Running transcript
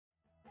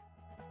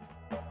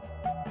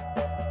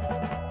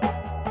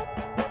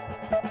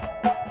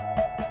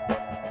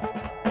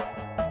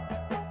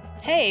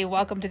Hey,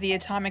 welcome to the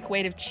Atomic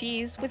Weight of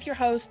Cheese with your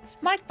hosts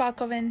Mike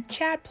Bukovan,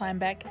 Chad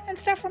Planbeck, and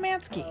Steph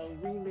Romansky.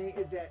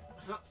 Remake that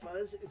Hot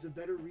Fuzz is a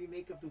better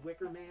remake of The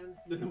Wicker Man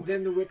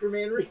than the Wicker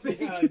Man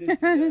remake. Yeah, I did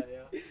see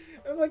that, yeah.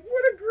 I'm like,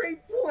 what a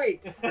great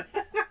point! That's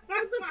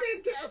a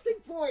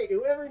fantastic point.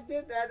 Whoever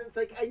did that, it's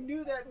like, I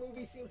knew that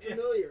movie seemed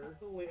familiar.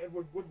 Only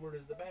Edward Woodward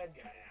is the bad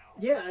guy now.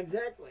 Yeah,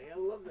 exactly. I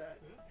love that.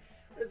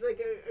 It's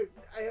like,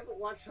 I haven't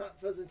watched Hot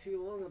Fuzz in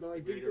too long, although I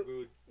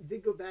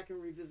did go back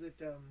and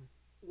revisit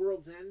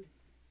World's End.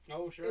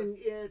 Oh, sure. And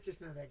yeah, it's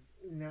just not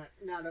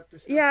up to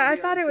snuff. Yeah, I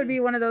thought it would be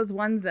one of those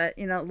ones that,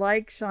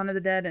 like Shaun of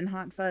the Dead and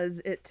Hot Fuzz,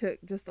 it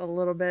took just a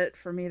little bit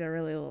for me to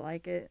really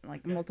like it,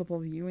 multiple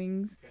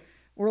viewings. Okay.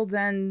 World's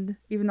End,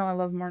 even though I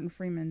love Martin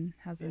Freeman,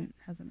 hasn't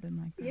been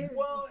like that. Yeah,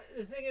 well,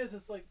 the thing is,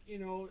 it's like,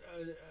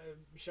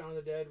 Shaun of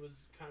the Dead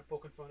was kind of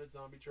poking fun at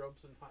zombie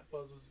tropes, and Hot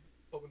Fuzz was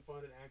poking fun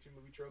at action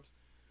movie tropes.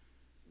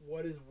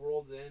 What is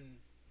World's End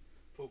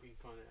poking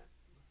fun at?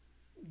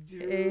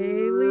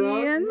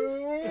 Aliens?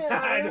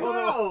 I don't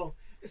know.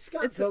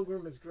 Scott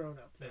Pilgrim has grown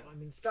up, though. I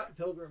mean, Scott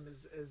Pilgrim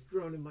has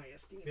grown in my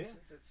esteem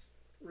since it's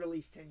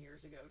released 10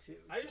 years ago, too.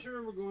 I just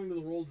remember going to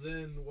the World's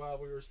End while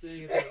we were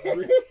staying at that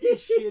really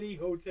shitty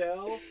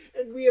hotel.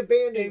 And we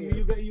abandoned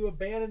you. You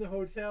abandoned the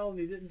hotel, and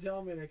you didn't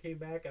tell me, and I came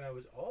back, and I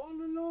was all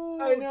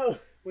alone. I know.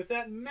 With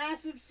that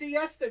massive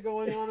siesta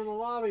going on in the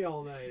lobby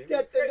all night.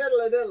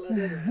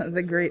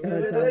 The great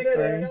hotel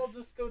story. I'll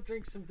just go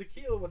drink some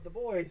tequila with the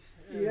boys.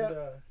 And,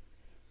 yeah.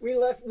 We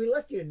left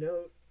you a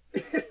note.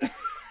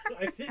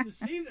 I didn't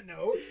see the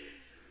note.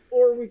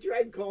 Or we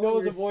tried calling. No,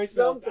 it was a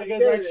voicemail.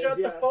 Because I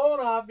shut the phone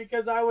off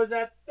because I was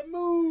at the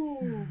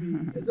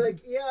movie. It's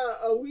like,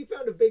 we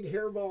found a big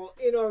hairball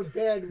in our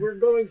bed. We're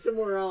going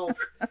somewhere else.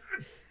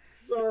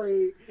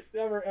 Sorry.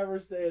 Never ever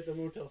stay at the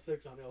Motel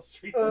 6 on L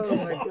Street. Oh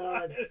my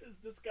God. It's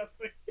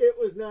disgusting. It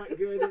was not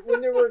good.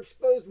 When there were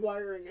exposed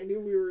wiring, I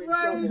knew we were in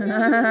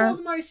trouble.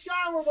 In my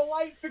shower, the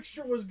light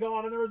fixture was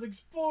gone, and there was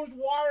exposed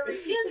wiring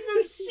in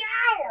the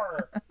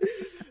shower.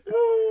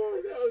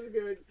 Oh, that was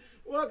good.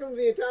 Welcome to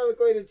the Atomic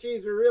Weight of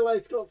Cheese, where real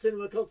life's cult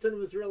cinema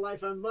is real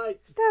life. I'm Mike.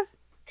 Steph.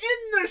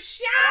 In the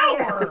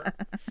shower.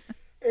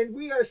 And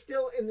we are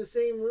still in the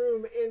same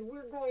room, and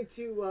we're going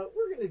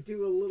to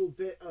do a little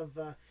bit of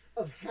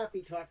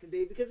happy talk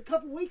today, because a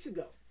couple weeks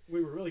ago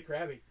we were really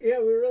crabby. Yeah,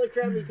 we were really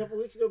crabby a couple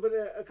weeks ago, but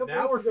a couple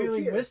now weeks ago we're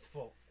feeling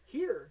wistful.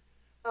 Here,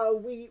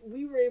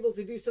 we were able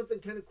to do something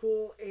kind of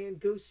cool and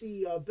go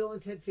see Bill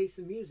and Ted Face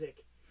the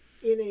Music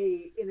in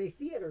a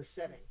theater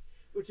setting,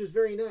 which was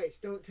very nice.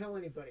 Don't tell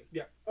anybody.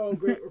 Yeah. Oh,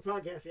 great, we're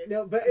podcasting.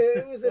 No, but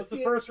it was. That's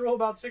the first rule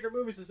about Secret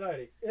Movie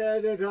Society. Yeah,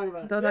 don't talk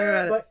about it. Don't talk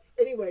about it. But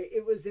anyway,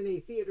 it was in a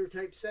theater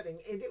type setting,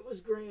 and it was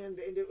grand,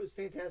 and it was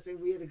fantastic.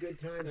 We had a good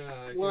time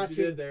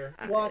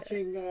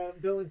watching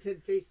Bill and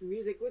Ted Face the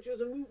Music, which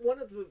was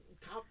one of the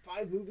top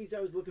 5 movies I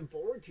was looking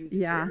forward to this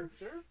year.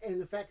 Sure.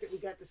 And the fact that we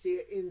got to see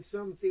it in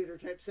some theater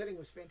type setting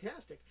was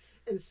fantastic.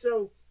 And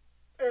so,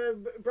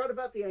 brought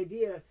about the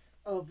idea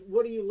of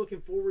what are you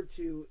looking forward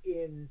to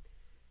in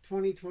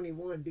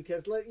 2021,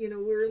 because we're in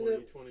the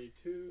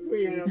 2022,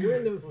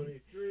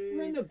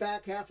 we're in the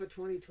back half of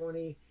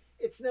 2020.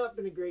 It's not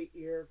been a great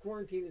year.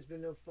 Quarantine has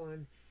been no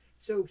fun.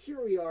 So here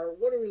we are.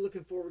 What are we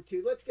looking forward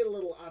to? Let's get a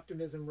little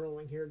optimism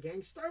rolling here,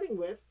 gang. Starting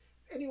with,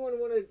 anyone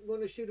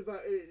want to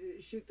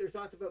shoot their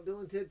thoughts about Bill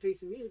and Ted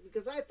Face the Music,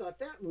 because I thought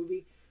that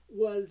movie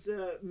was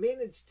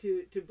managed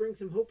to bring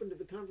some hope into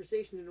the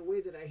conversation in a way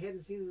that I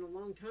hadn't seen in a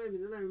long time.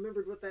 And then I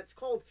remembered what that's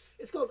called.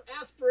 It's called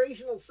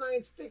aspirational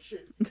science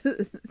fiction.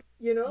 It's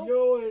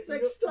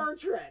like Star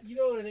Trek. You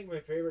know what I think my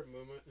favorite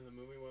moment in the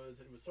movie was?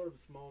 It was sort of a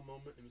small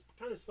moment. It was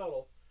kind of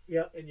subtle.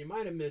 Yeah. And you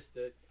might have missed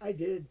it. I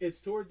did. It's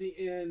toward the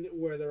end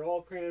where they're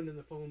all crammed in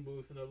the phone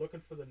booth and they're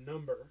looking for the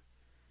number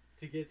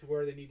to get to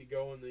where they need to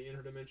go in the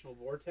interdimensional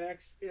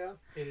vortex. Yeah.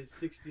 And it's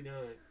 69.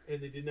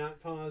 And they did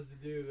not pause to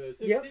do the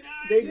 69. Yep,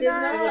 they did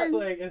not.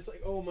 It's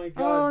like, oh my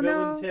God,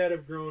 Bill and Ted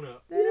have grown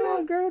up. They're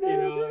all grown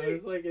up.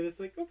 And it's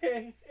like,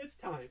 okay, it's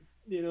time.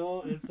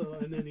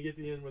 And then you get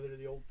to the end where they're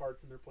the old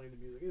parts and they're playing the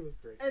music. It was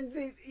great. And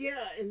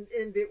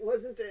and it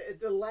wasn't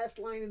the last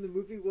line in the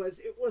movie was,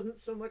 it wasn't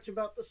so much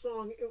about the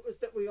song, it was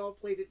that we all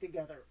played it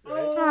together. Right.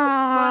 Oh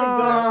my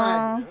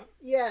God!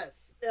 Yeah.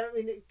 Yes, I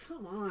mean,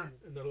 come on.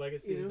 And their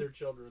legacy is their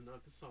children,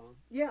 not the song.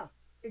 Yeah,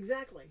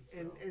 exactly. So.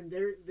 And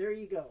there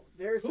you go.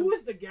 Who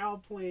was the gal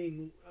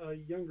playing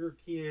younger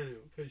Keanu?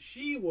 Because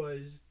she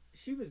was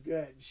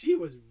good. She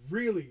was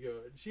really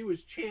good. She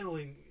was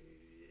channeling.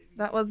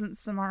 That wasn't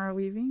Samara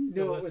Weaving?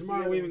 No,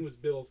 Samara Weaving was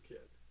Bill's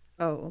kid.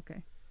 Oh,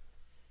 okay.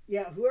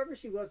 Yeah, whoever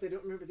she was, I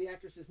don't remember the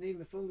actress's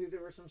name. If only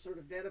there was some sort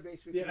of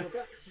database we could look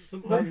up.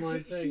 Some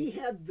online thing. She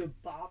had the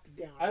bop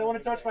down. I don't want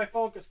to touch my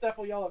phone because Steph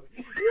will yell at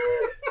me.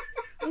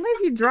 Only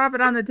if you drop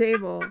it on the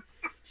table.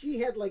 She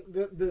had like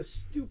the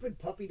stupid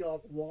puppy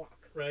dog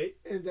walk. Right.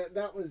 And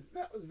that was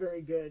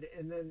very good.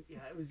 And then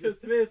it was because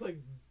to me it's like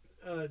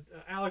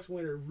Alex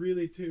Winter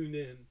really tuned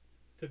in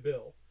to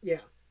Bill. Yeah.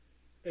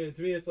 And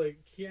to me, it's like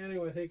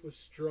Keanu, I think, was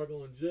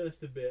struggling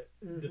just a bit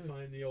to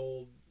find the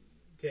old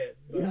Ted.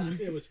 But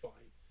it was fine.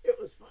 It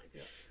was fine.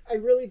 Yeah. I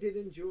really did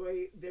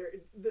enjoy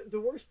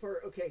the worst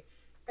part. Okay,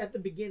 at the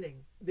beginning,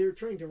 they're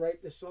trying to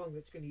write this song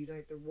that's going to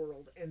unite the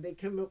world, and they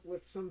come up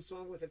with some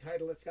song with a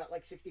title that's got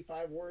like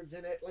 65 words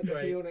in it, like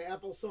a Fiona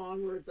Apple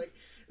song, where it's like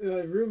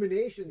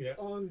ruminations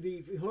on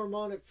the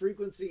harmonic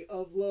frequency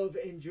of love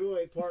and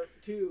joy, part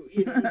 2.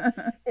 You know,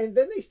 and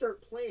then they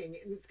start playing,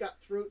 and it's got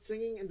throat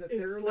singing and the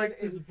theremin. It's like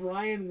this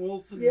Brian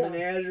Wilson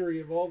menagerie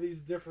of all these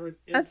different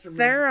instruments.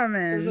 A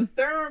theremin. There's a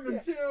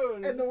theremin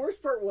too. And the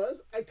worst part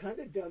was, I kind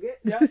of dug it.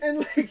 Yeah. And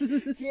like,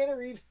 Keanu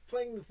Reeves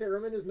playing the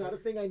theremin is not a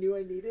thing I knew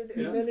I needed.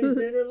 And then he's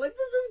doing it like,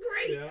 this is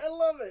great. Yeah. I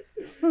love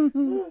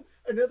it.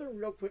 Another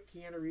real quick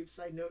Keanu Reeves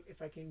side note,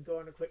 if I can go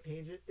on a quick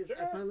tangent, is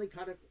I finally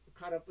caught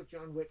up with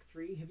John Wick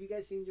 3. Have you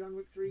guys seen John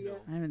Wick 3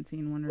 yet? I haven't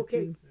seen 1 or 2.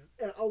 Okay,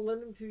 I'll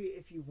lend them to you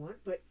if you want,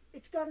 but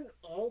it's got an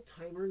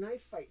all-timer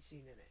knife fight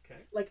scene in it.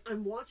 Okay. Like,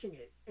 I'm watching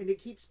it, and it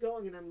keeps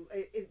going, and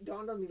it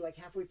dawned on me like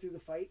halfway through the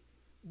fight,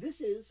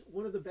 this is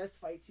one of the best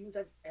fight scenes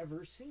I've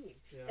ever seen.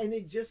 Yeah. And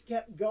it just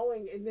kept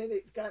going, and then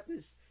it's got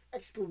this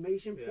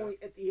exclamation point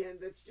at the end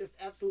that's just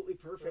absolutely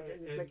perfect. Right.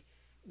 And it's like,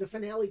 the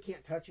finale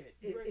can't touch it.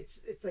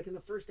 It's like in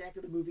the first act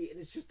of the movie, and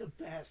it's just the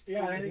best.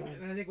 Yeah, and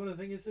I think one of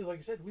the things is, like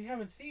I said, we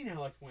haven't seen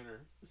Alex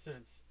Winter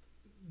since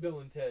Bill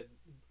and Ted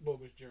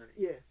Bogus Journey.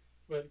 Yeah.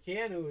 But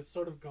Keanu has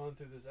sort of gone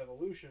through this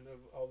evolution of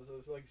all this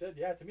other. Like I said,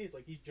 to me, it's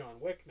like he's John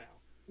Wick now.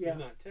 Yeah. He's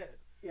not Ted.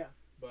 Yeah.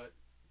 But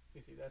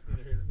you see, that's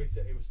neither here. But he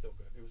said it was still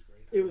good. It was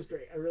great. It was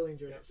great. I really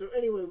enjoyed it. So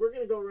anyway, we're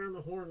gonna go around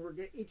the horn.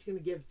 We're each gonna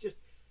give just.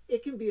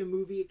 It can be a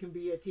movie. It can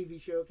be a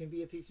TV show. It can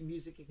be a piece of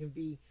music. It can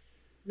be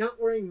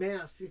not wearing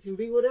masks. It can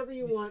be whatever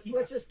you want.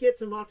 Let's just get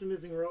some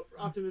optimism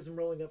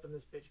rolling up in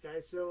this bitch,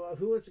 guys. So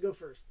who wants to go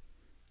first?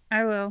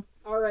 I will.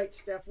 All right,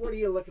 Steph. What are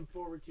you looking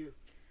forward to?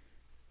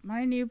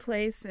 My new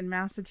place in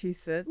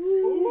Massachusetts.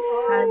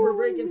 We're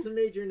breaking some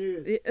major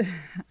news.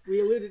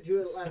 We alluded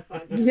to it last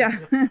podcast.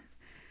 Yeah.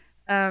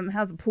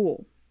 Has a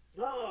pool.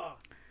 Oh.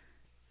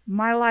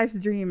 My life's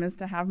dream is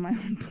to have my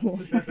own pool.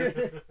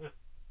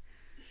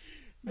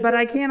 But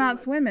I cannot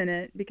swim in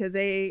it because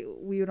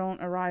we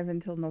don't arrive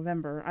until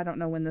November. I don't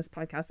know when this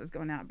podcast is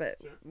going out, but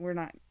we're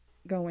not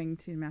going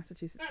to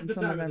Massachusetts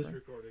until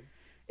November.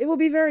 It will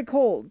be very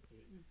cold.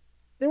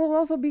 There will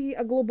also be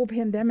a global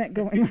pandemic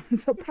going on,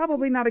 so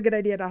probably not a good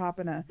idea to hop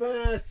in a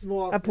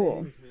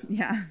pool.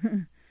 Yeah.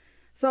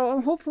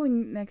 So hopefully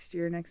next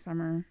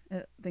summer,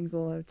 things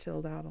will have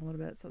chilled out a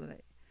little bit so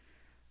that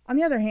on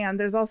the other hand,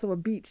 there's also a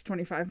beach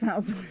 25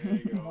 miles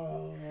away.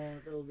 Oh,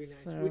 that'll be nice.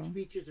 So, which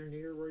beaches are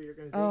near where you're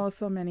going to be? Oh,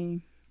 so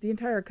many. The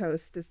entire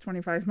coast is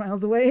 25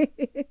 miles away.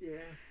 Yeah.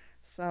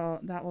 So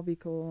that will be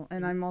cool.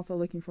 And I'm also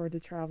looking forward to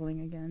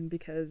traveling again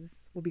because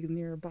we'll be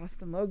near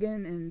Boston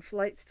Logan and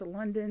flights to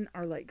London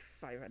are like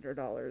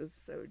 $500.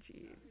 So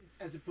cheap.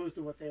 As opposed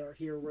to what they are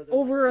here where they're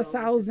over like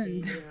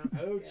 1,000.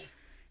 Yeah. Ouch.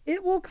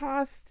 It will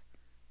cost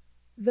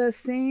the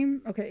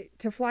same,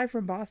 to fly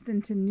from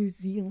Boston to New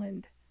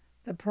Zealand.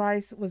 The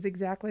price was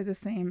exactly the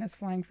same as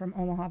flying from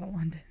Omaha to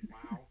London.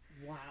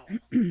 Wow.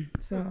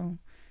 So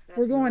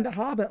we're going to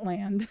Hobbit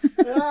Land.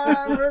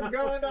 We're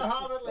going to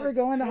Hobbit Land. We're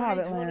going to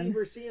Hobbit Land.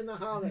 We're seeing the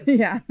Hobbits.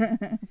 Yeah,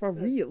 for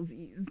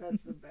realsies.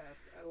 That's the best.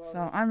 I love it.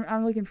 So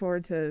I'm looking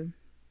forward to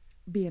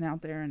being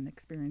out there and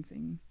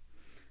experiencing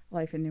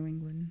life in New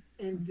England.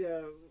 And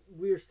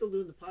we are still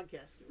doing the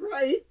podcast,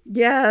 right?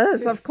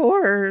 Yes, of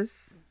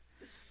course.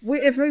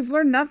 If we've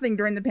learned nothing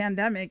during the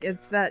pandemic,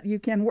 it's that you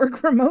can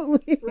work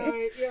remotely.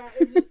 Right. Yeah.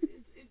 I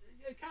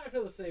kind of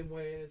feel the same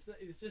way, and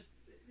it's just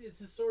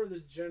sort of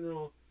this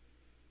general.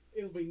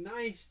 It'll be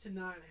nice to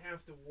not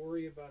have to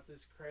worry about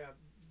this crap.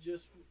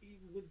 Just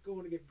with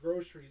going to get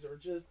groceries, or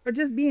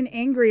just being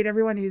angry at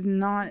everyone who's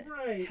not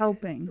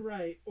helping.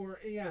 Right. Or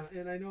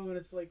and I know, and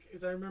it's like,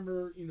 as I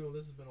remember,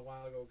 this has been a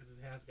while ago because it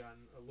has gotten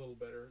a little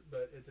better,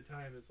 but at the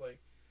time it's like,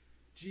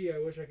 gee, I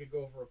wish I could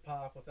go for a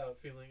pop without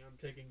feeling I'm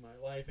taking my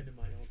life into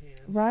my own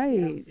hands.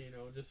 Right.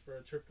 Just for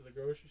a trip to the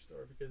grocery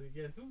store. Because,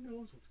 again, who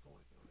knows what's going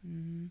on?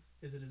 Mm-hmm.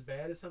 Is it as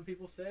bad as some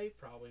people say?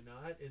 Probably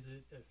not. Is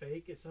it a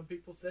fake as some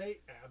people say?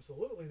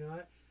 Absolutely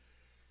not.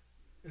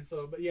 And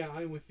so, but yeah,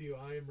 I'm with you.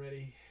 I am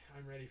ready.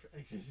 I'm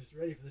just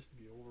ready for this to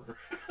be over.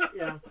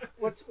 Yeah.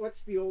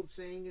 What's the old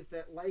saying is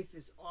that life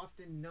is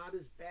often not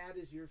as bad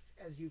as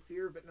you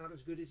fear, but not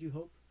as good as you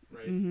hope.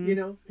 Right.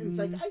 Mm-hmm. And it's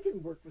like, I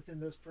can work within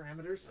those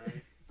parameters.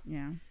 Right.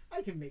 Yeah.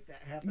 I can make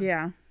that happen.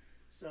 Yeah.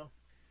 So,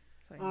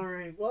 all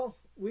right. Well,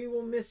 we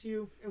will miss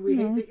you, and we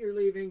hate that you're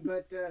leaving,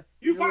 but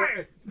you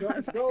fired.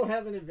 Go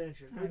have an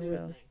adventure. Go do a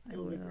thing. I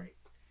It'll will. be great.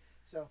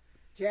 So,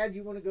 Chad,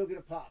 you want to go get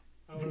a pop?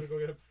 I want to go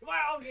get a.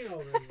 Well, there's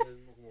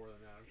more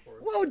than that, of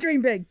course. Whoa,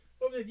 dream big.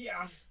 Well,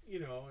 yeah,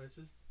 it's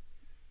just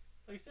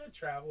like I said,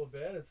 travel a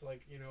bit. It's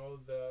like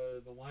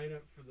the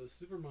lineup for the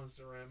Super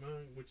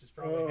Monsterama, which is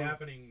probably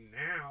happening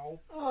now,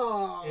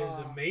 is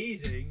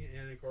amazing.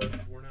 And of course,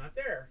 we're not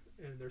there,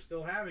 and they're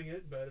still having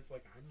it. But it's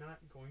like I'm not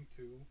going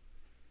to,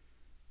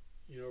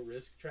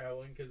 risk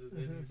traveling because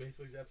then you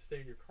basically have to stay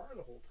in your car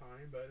the whole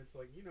time. But it's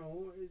like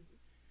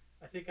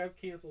I think I've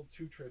canceled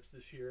 2 trips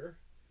this year,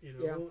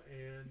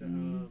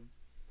 and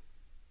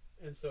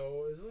And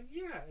so it's like,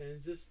 yeah,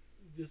 and just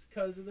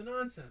because of the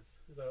nonsense,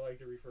 as I like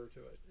to refer to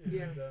it. And,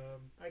 yeah.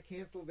 I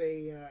canceled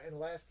an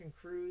Alaskan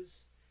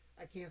cruise.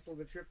 I canceled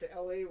a trip to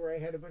LA where I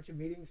had a bunch of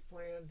meetings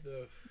planned.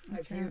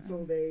 I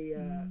canceled a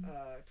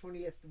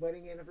 20th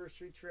wedding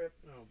anniversary trip.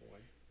 Oh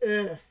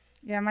boy. Ugh.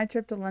 Yeah, my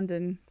trip to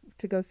London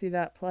to go see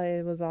that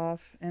play was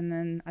off, and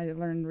then I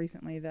learned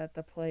recently that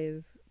the play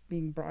is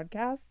being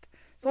broadcast,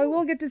 so I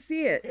will get to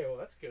see it. Okay, well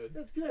that's good.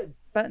 That's good.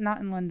 But not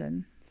in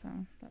London, so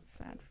that's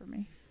sad for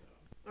me.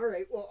 All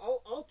right,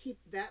 well, I'll keep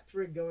that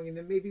thread going, and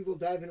then maybe we'll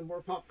dive into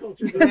more pop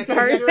culture.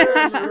 Sorry.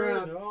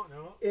 No.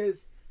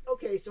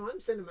 Okay, so I'm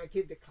sending my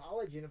kid to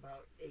college in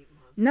about 8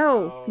 months.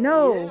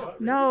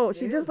 No.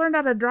 She just learned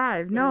how to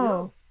drive.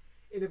 No.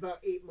 In about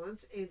 8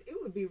 months, and it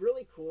would be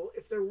really cool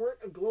if there weren't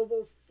a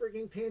global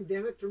frigging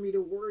pandemic for me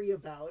to worry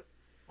about.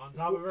 On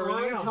top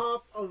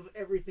of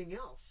everything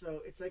else.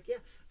 So it's like, yeah,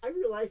 I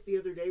realized the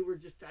other day, we're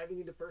just diving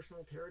into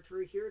personal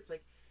territory here. It's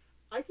like,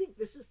 I think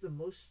this is the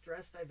most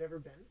stressed I've ever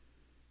been.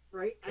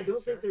 Right? I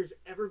don't think there's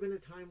ever been a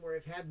time where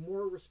I've had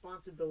more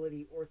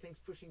responsibility or things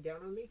pushing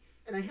down on me.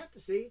 And I have to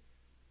say,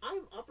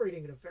 I'm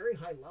operating at a very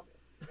high level.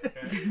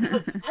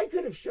 Okay. I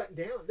could have shut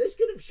down. This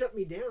could have shut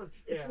me down.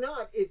 It's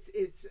not. It's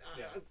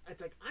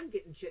like, I'm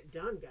getting shit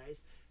done,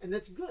 guys. And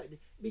that's good.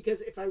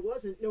 Because if I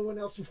wasn't, no one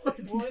else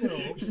would. Well, I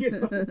know. You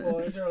know? Well,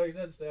 as like I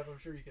said, Steph, I'm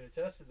sure you can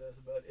attest to this,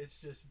 but it's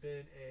just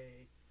been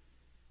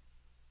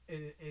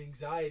an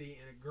anxiety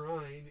and a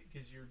grind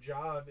because your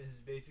job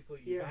is basically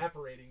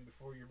evaporating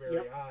before your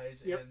very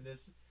eyes, and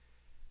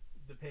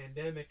the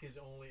pandemic is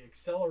only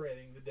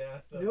accelerating the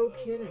death of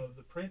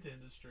the print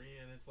industry,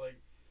 and it's like,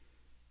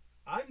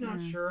 I'm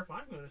not sure if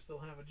I'm going to still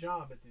have a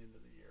job at the end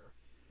of the year.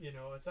 You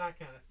know, it's that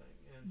kind of thing,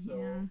 and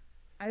so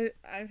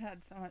I've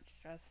had so much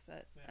stress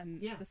that,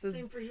 and this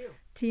same is for you.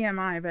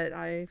 TMI, but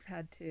I've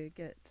had to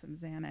get some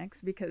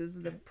Xanax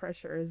because the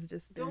pressure has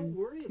just been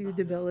too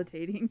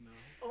debilitating. No.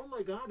 Oh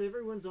my God,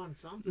 everyone's on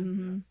something.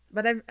 Mm-hmm.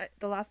 But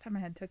the last time I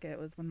had took it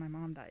was when my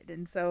mom died,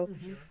 and so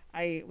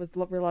I was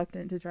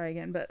reluctant to try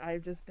again. But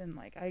I've just been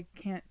like, I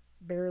can't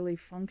barely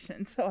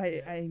function, so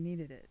I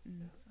needed it,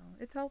 and so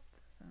it's helped.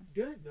 So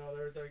good. No,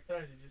 there are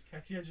times you just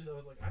catch you. I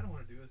was like, I don't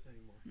want to do this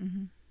anymore.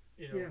 Mm-hmm.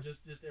 You know,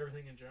 just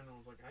everything in general.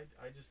 It's like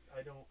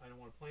I don't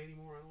want to play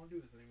anymore. I don't want to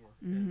do this anymore.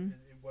 Mm-hmm.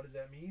 And what does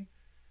that mean?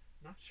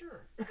 Not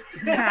sure.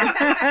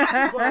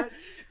 But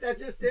that's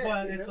just it.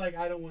 But it's like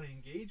I don't want to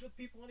engage with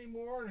people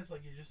anymore, and it's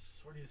like you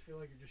just feel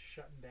like you're just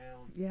shutting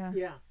down.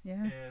 Yeah.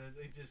 And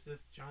it's just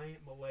this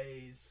giant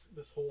malaise,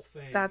 this whole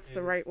thing. That's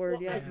the right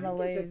word. Well, I think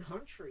malaise. as a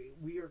country,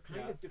 we are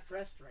kind of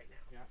depressed right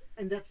now. Yeah.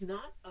 And that's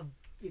not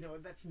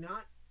that's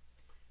not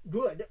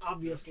good,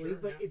 obviously,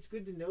 but it's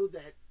good to know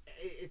that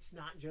it's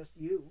not just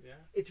you. Yeah.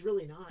 It's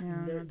really not.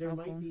 Yeah, there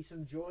might be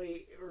some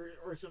joy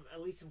or some,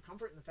 at least some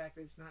comfort in the fact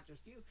that it's not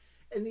just you.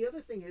 And the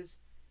other thing is,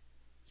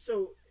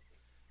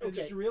 and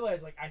just to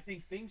realize, like, I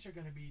think things are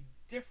going to be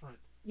different.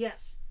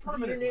 Yes.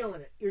 Permanently.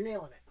 You're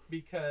nailing it.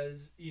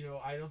 Because,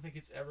 I don't think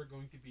it's ever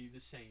going to be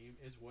the same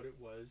as it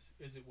was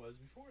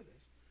before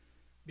this.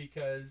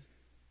 Because,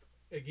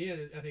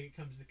 again, I think it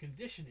comes to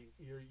conditioning.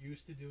 You're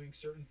used to doing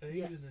certain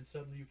things, and then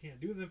suddenly you can't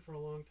do them for a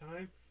long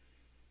time.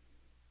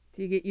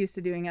 Do you get used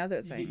to doing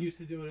other things? You get used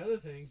to doing other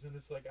things, and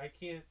it's like, I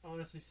can't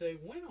honestly say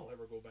when I'll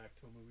ever go back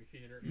to a movie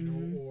theater,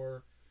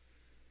 or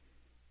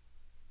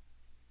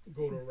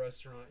go to a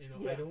restaurant.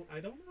 I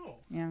don't know.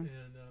 Yeah.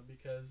 And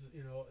because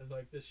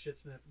like this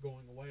shit's not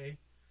going away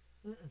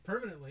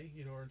permanently,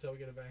 or until we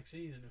get a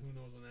vaccine, and who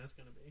knows when that's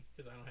going to be?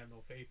 Because I don't have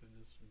no faith in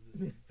this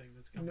thing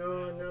that's coming.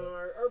 No.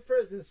 Our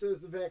president says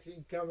the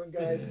vaccine's coming,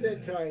 guys.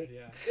 Sit tight.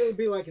 Yeah. It'll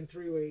be like in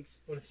 3 weeks.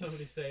 What did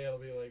somebody say? It'll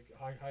be like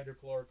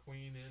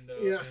hydrochloroquine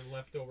and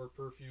leftover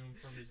perfume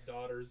from his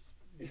daughter's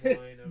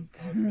line of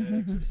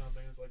cosmetics or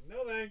something. It's like,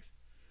 no thanks.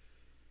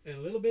 And a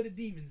little bit of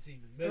demon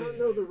semen. I don't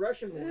know the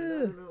Russian one. I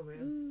don't know,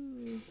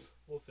 man.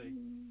 We'll see.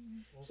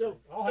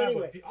 I'll have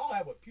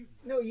what Putin.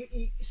 No,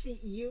 you see,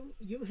 you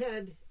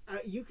had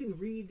you can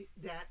read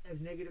that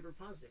as negative or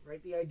positive,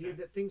 right? The idea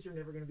that things are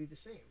never going to be the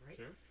same, right?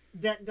 Sure.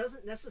 That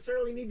doesn't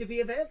necessarily need to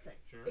be a bad thing.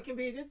 Sure. It can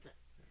be a good thing.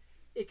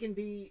 It can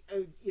be,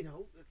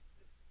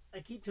 I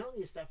keep telling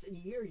you stuff. In a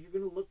year, you're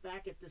going to look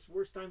back at this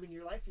worst time in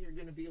your life, and you're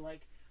going to be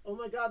like, "Oh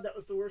my God, that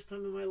was the worst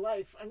time in my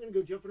life. I'm going to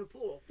go jump in a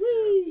pool."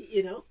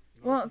 Whee!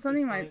 Well,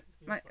 something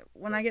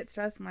when I get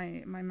stressed,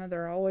 my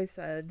mother always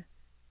said,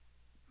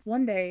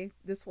 one day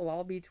this will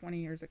all be 20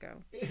 years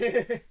ago.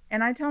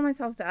 And I tell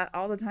myself that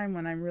all the time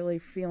when I'm really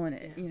feeling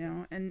it,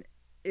 and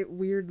it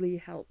weirdly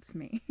helps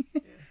me.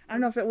 I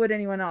don't know if it would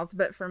anyone else,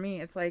 but for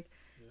me, it's like,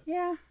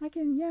 I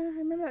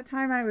remember that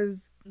time I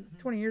was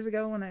 20 years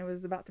ago when I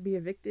was about to be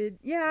evicted.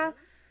 Yeah.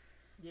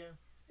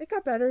 It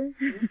got better.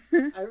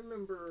 I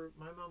remember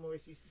my mom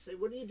always used to say,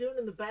 "What are you doing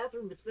in the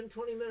bathroom? It's been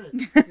 20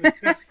 minutes."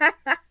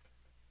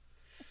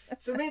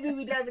 So maybe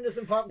we dive into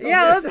some pop culture.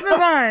 Yeah, let's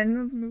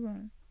move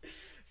on.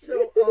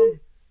 So,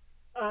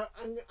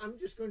 I'm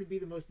just going to be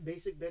the most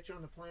basic bitch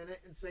on the planet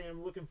and say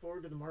I'm looking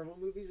forward to the Marvel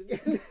movies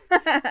again.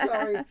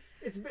 Sorry,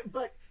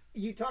 but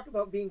you talk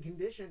about being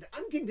conditioned.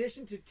 I'm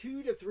conditioned to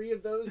 2 to 3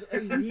 of those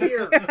a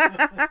year.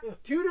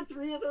 2 to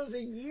 3 of those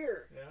a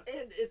year. Yeah.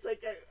 And it's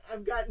like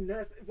I've got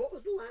nothing. What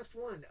was the last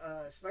one?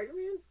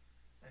 Spider-Man?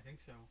 I think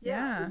so.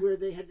 Yeah, where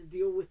they had to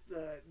deal with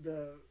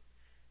the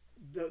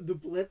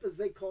blip, as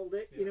they called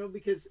it, you know,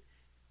 because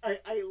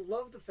I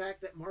love the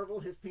fact that Marvel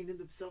has painted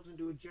themselves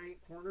into a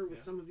giant corner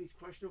with some of these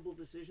questionable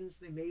decisions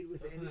they made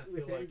with Endgame.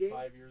 Like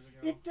 5 years ago?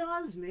 It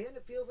does, man.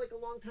 It feels like a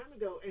long time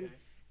ago.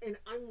 And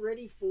I'm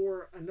ready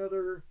for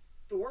another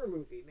Thor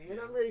movie, man.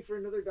 I'm ready for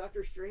another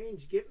Doctor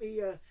Strange. Get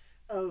me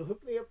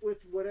hook me up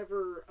with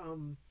whatever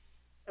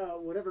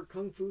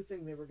kung fu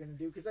thing they were going to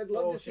do, because I'd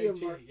love to see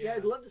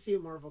I'd love to see a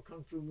Marvel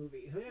kung fu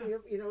movie. Hook me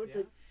up, you know, it's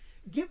like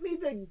give me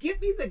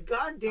the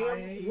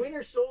goddamn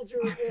Winter Soldier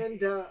and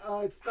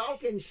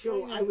Falcon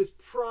show I was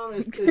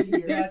promised this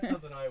year. That's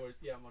something I'm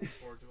looking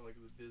forward to, like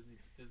the Disney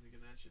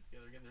getting that shit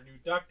together, getting their new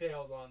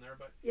DuckTales on there.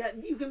 But yeah,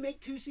 you can make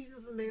 2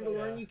 seasons of The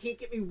Mandalorian. You can't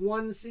get me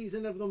 1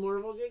 season of the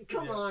Marvel.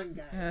 Come on,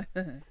 guys.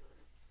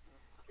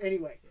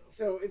 Anyway,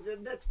 so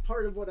that's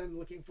part of what I'm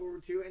looking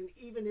forward to. And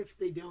even if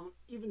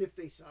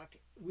they suck,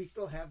 we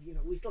still have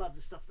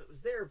the stuff that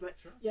was there. But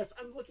yes,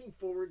 I'm looking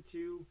forward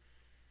to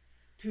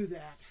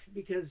that,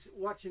 because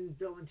watching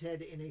Bill and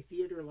Ted in a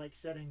theater-like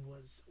setting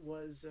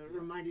was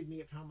reminded me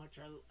of how much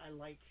I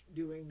like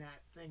doing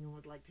that thing and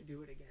would like to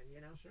do it again.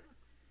 You know. Sure.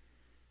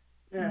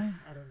 Yeah.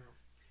 I don't know.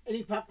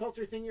 Any pop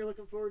culture thing you're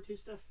looking forward to,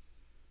 Steph?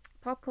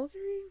 Pop culture?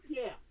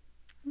 Yeah.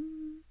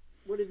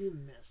 What have you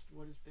missed?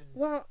 What has been?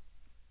 Well,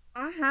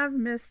 I have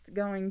missed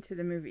going to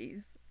the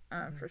movies,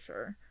 for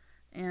sure.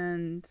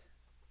 And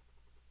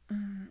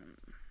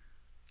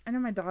I know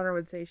my daughter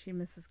would say she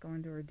misses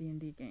going to her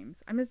D&D games.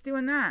 I miss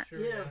doing that. Sure,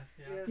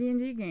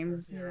 D&D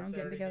games, getting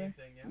together.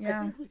 Thing,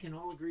 I think we can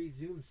all agree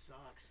Zoom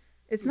sucks.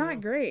 It's not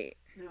great.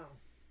 No.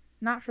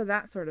 Not for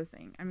that sort of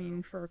thing. I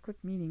mean, for a quick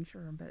meeting,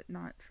 sure, but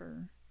not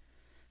for...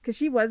 Because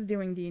she was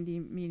doing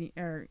D&D meeting,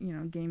 or,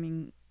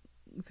 gaming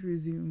through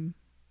Zoom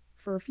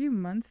for a few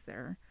months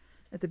there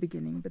at the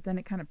beginning, but then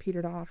it kind of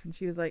petered off, and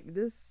she was like,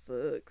 this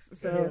sucks.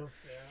 So...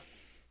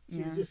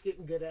 She was just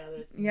getting good at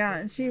it. Yeah,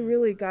 and she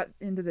really got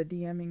into the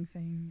DMing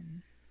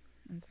thing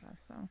and stuff.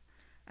 So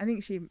I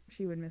think she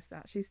would miss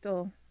that. She's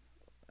still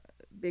a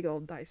big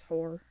old dice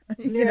whore,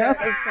 you know.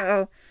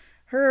 So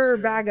her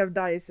bag of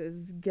dice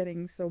is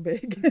getting so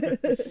big.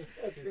 That's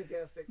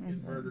fantastic. You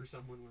can murder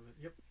someone with it.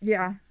 Yep.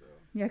 Yeah. So.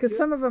 Yeah, because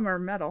some of them are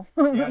metal.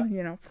 You know.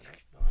 No,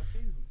 I've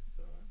seen them.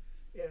 So.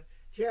 Yeah,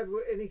 Chad,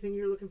 anything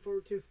you're looking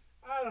forward to?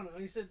 I don't know.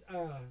 Like you said.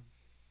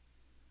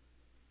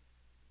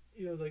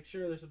 Like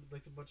sure, there's a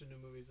bunch of new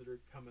movies that are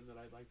coming that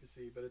I'd like to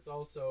see, but it's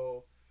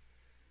also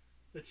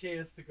the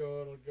chance to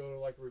go to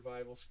like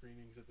revival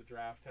screenings at the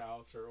Draft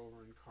House or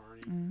over in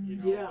Kearney.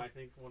 I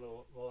think one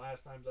of the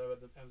last times I was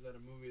at a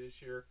movie this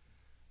year,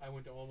 I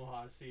went to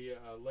Omaha to see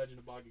Legend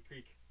of Boggy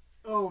Creek.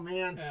 Oh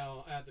man!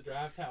 At the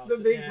Draft House, the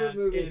Bigfoot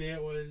movie, and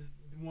it was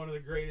one of the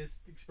greatest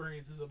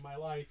experiences of my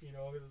life.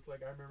 Because it's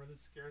like I remember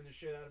this scaring the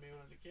shit out of me when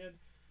I was a kid,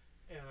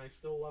 and I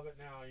still love it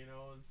now.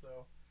 And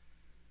so.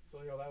 So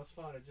that was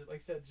fun. It just like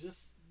I said,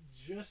 just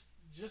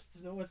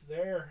to know it's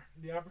there,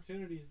 the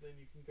opportunities, then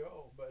you can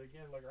go. But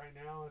again, like right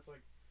now, it's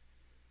like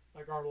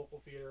our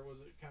local theater was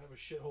kind of a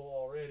shithole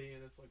already,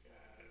 and it's like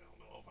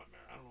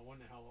I don't know when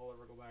the hell I'll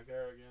ever go back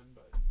there again.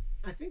 But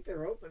I think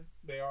they're open.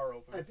 They are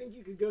open. I think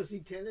you could go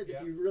see Tenet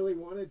if you really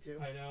wanted to.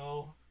 I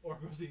know, or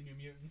go see New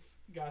Mutants.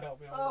 God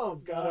help me!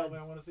 God help me!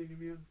 I want to see New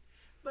Mutants.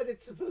 But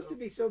it's supposed to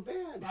be so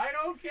bad. I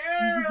don't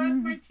care. That's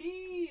my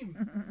team.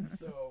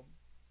 So.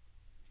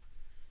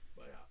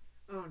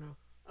 I don't know.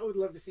 I would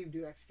love to see him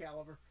do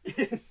Excalibur.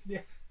 Yeah.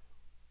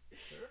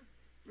 Sure.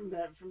 From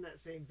that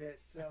same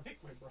bit. So. I think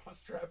my bra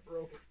strap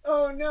broke.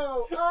 Oh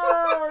no!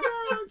 Oh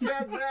no!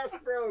 Chad's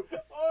mask broke.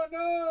 Oh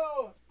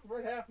no!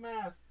 We're half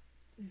mast.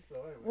 So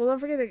anyway. Well, don't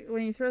forget that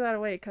when you throw that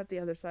away, cut the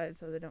other side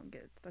so they don't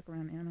get stuck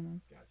around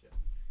animals. Gotcha.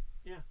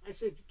 Yeah, I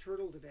saved a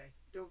turtle today.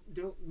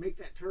 Don't make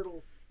that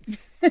turtle.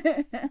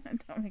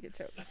 Don't make it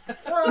choke.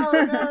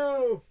 Oh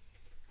no!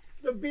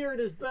 The beard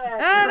is back.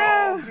 Oh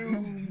no! no!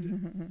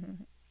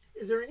 Doomed.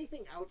 Is there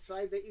anything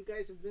outside that you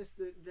guys have missed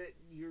that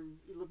you're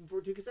looking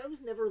forward to? Because I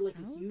was never like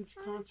a huge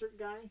concert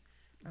guy,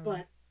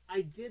 but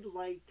I did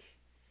like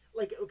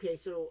okay,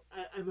 so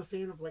I'm a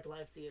fan of like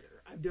live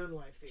theater. I've done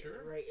live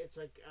theater, right? It's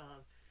like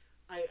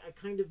I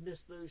kind of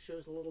missed those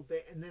shows a little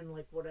bit, and then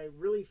like what I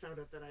really found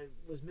out that I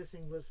was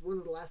missing was one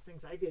of the last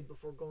things I did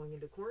before going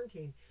into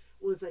quarantine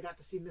was I got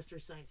to see Mystery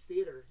Science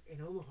Theater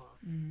in Omaha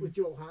with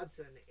Joel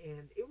Hodgson,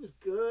 and it was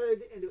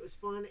good and it was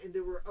fun, and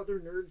there were other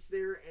nerds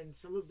there, and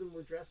some of them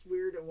were dressed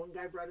weird, and one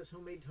guy brought his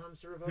homemade Tom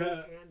Servo,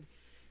 and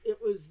it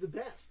was the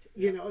best.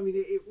 You know, I mean,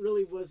 it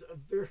really was a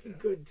very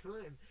good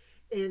time.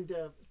 And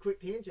quick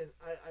tangent,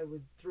 I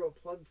would throw a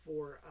plug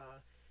for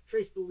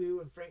Trace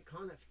Ballou and Frank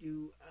Conniff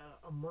do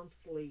a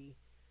monthly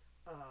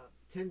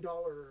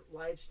 $10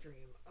 live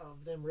stream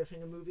of them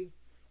riffing a movie.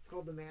 It's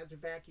called The Mads Are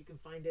Back. You can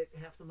find it.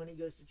 Half the money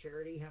goes to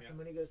charity, half the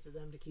money goes to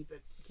them to keep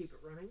it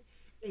running.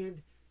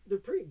 And They're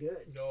pretty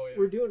good. Oh, yeah.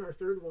 We're doing our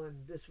third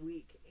one this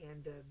week,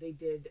 and they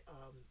did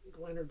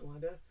Glenn or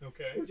Glenda,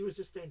 Okay. which was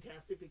just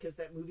fantastic because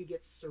that movie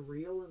gets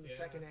surreal in the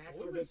second act.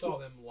 Well, we saw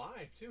them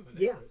live, too, and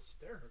they were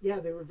hysterical. Yeah,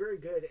 they were very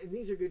good, and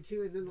these are good,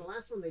 too. And then the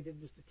last one they did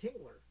was The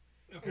Tingler,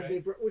 Okay. and they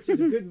which is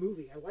a good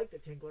movie. I like The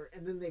Tingler.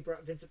 And then they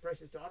brought Vincent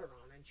Price's daughter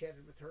on and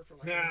chatted with her for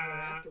like an hour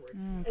afterward.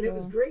 Oh, and it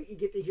was great. You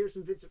get to hear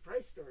some Vincent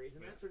Price stories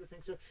and that sort of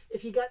thing. So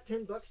if you got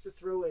 $10 to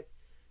throw at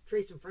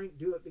Trace and Frank,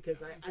 do it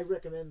because I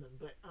recommend them.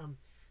 But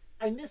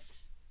I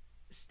miss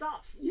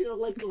stuff,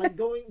 like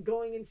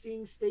going and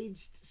seeing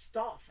staged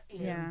stuff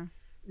and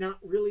not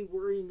really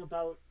worrying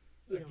about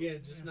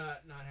Again, just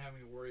not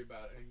having to worry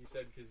about it. And you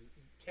said because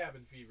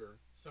cabin fever,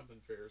 something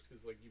fairs,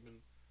 because like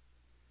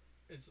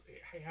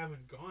I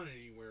haven't gone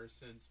anywhere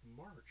since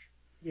March.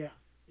 Yeah.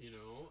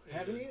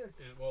 Haven't either.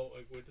 And well,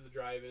 I went to the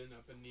drive-in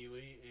up in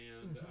Neely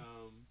and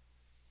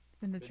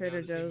been to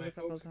Trader Joe's a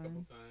couple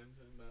times.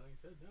 And like I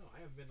said, no, I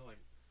haven't been to like.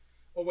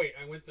 Oh wait,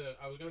 I was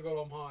gonna go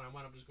to Omaha and I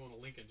wound up just going to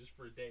Lincoln just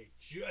for a day,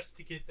 just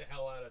to get the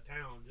hell out of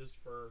town, just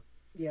for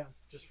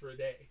a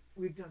day.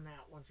 We've done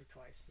that once or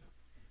twice. Yeah.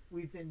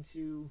 We've been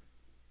to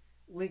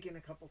Lincoln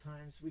a couple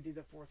times. We did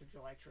the 4th of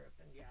July trip,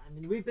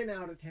 and we've been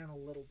out of town a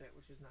little bit,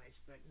 which is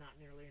nice, but not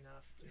nearly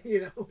enough.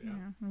 Yeah,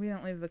 we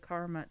don't leave the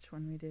car much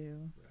when we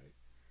do. Right.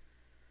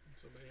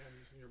 So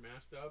you're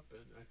masked up,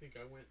 and I think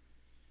I went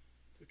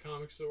to the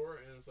comic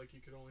store, and it's like you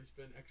could only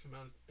spend X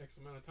amount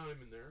of time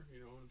in there,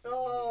 And it's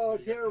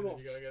like, terrible!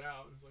 You gotta get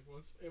out, and it's like,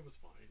 well, it was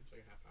fine. It's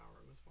like a half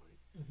hour. It was fine.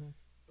 Mm-hmm.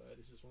 But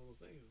it's just one of those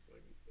things. It's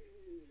like,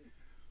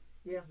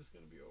 yeah, is this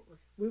gonna be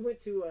over? We went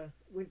to a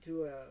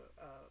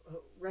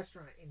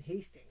restaurant in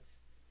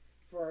Hastings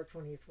for our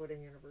 20th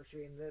wedding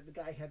anniversary, and the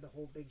guy had the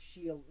whole big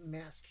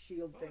mask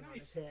shield thing on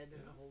his head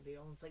and the whole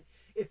deal. And it's like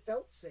it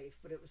felt safe,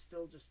 but it was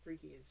still just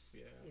freaky as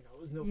it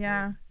was no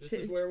fun. This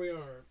is where we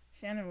are.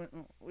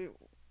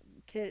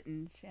 Kit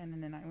and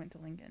Shannon and I went to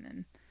Lincoln,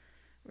 and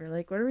we were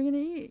like, what are we gonna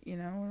eat? What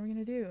are we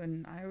gonna do?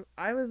 And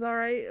I was all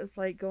right. It's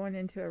like going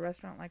into a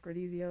restaurant like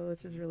Rodizio,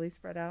 which is really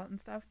spread out and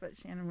stuff, but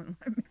Shannon wouldn't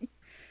let me.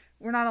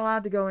 We're not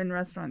allowed to go in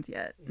restaurants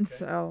yet. Okay.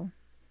 So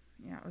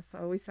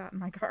so we sat in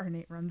my car and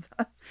ate runs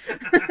up. So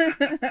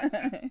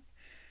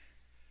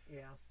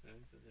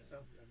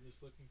I'm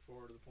just looking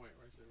forward to the point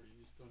where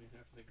you just don't even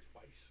have to think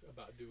twice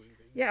about doing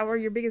things. Yeah, where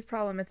your biggest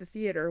problem at the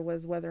theater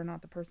was whether or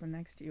not the person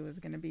next to you was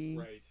going to be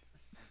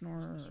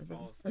snorer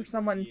or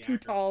someone too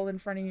tall in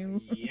front of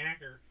you.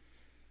 Yacker.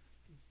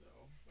 So,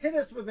 hit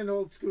us with an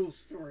old school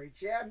story,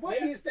 Chad. What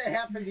used to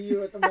happen to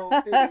you at the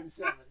Mall Stadium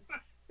 7?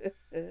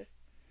 The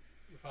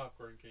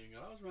Popcorn King.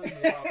 I was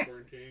running the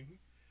Popcorn King.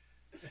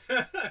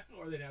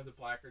 Or they'd have the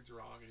placards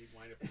wrong and he'd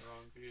wind up in the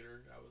wrong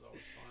theater. That was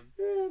always fun.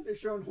 Yeah, they're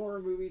showing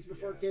horror movies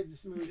before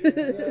kids' movies.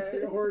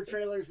 Horror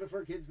trailers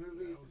before kids'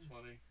 movies. That was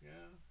funny.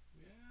 Yeah,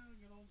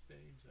 good old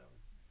Stadium 7.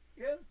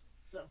 Yeah,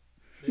 so.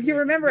 You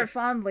remember it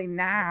fondly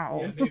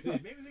now. Yeah,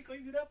 maybe they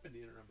cleaned it up in the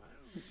interim. I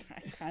don't know.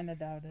 I kind of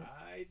doubt it.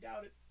 I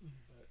doubt it.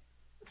 But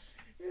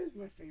it was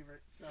my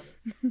favorite. So.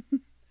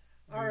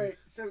 All right.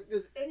 So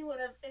does anyone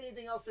have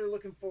anything else they're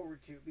looking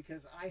forward to?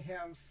 Because I've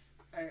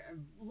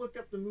looked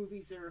up the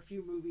movies. There are a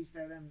few movies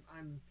that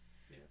I'm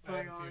I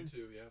have a few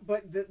too. Yeah.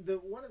 But the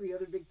one of the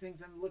other big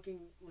things I'm looking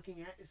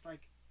at is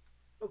like,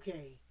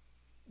 okay,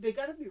 they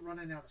got to be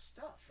running out of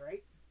stuff,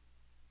 right?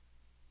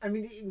 I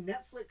mean,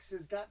 Netflix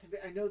has got to be.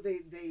 I know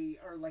they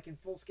are like in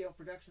full scale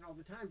production all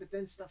the time, but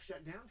then stuff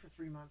shut down for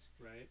 3 months.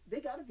 Right.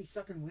 They got to be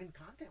sucking wind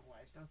content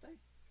wise, don't they?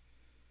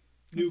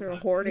 New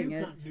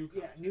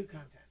content. New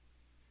content.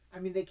 I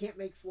mean, they can't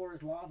make Floor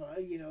is Lava,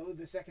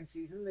 the second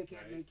season. They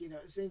can't make,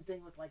 same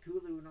thing with like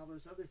Hulu and all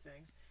those other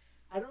things.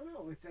 I don't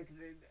know. It's like,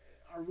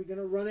 are we going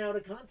to run out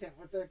of content?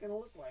 What's that going to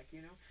look like,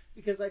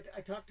 Because I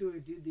talked to a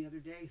dude the other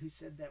day who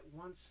said that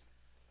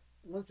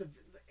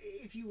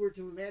if you were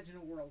to imagine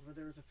a world where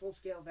there was a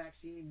full-scale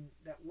vaccine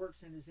that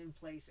works and is in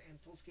place and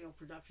full-scale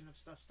production of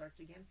stuff starts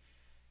again,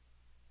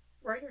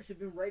 writers have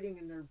been writing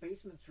in their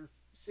basements for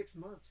 6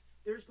 months.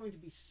 There's going to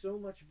be so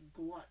much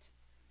glut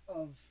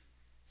of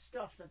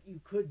stuff that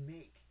you could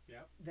make.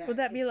 Yeah. Would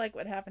that be like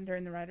what happened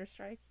during the writer's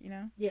strike?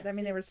 Yeah. I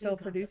mean, they were still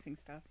producing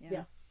stuff.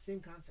 Yeah,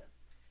 same concept.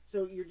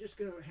 So you're just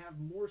going to have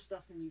more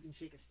stuff than you can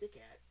shake a stick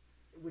at,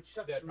 which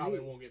sucks that for probably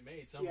me. won't get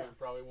made. Some of them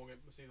probably won't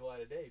see the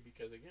light of day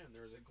because, again,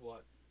 there's a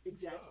glut.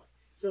 Exactly. Stuff.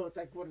 So it's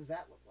like, what does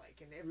that look like?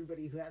 And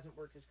everybody who hasn't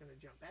worked is going to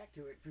jump back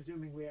to it,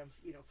 presuming we have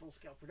full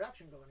scale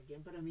production going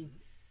again. But I mean,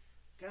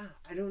 God,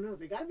 I don't know.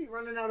 They got to be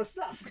running out of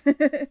stuff.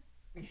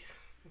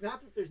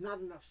 Not that there's not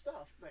enough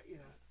stuff, but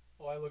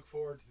Well, I look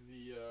forward to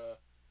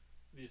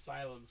the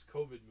Asylum's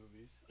COVID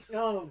movies.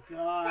 Oh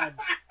God.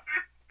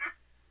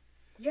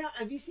 Yeah,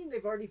 have you seen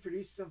they've already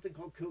produced something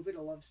called COVID: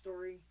 A Love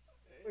Story?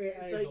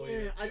 It's I don't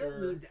need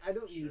that. I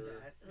don't need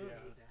that.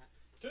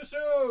 Too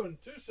soon.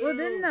 Well,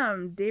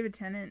 then David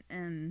Tennant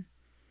and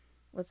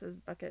what's his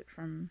bucket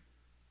from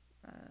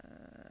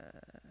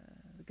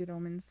The Good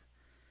Omens,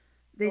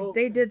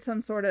 they did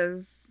some sort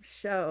of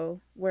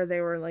show where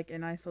they were like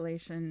in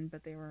isolation,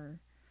 but they were,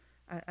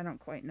 I don't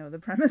quite know the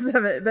premise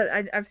of it, but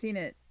I've seen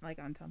it like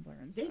on Tumblr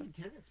and stuff. David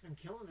Tennant's been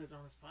killing it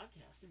on his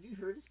podcast. Have you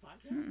heard his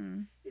podcast?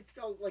 Mm-mm. It's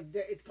called like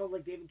David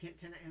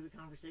Tennant Has a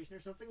Conversation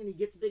or something, and he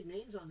gets big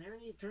names on there,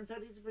 and it turns out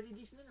he's a pretty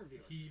decent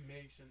interviewer. He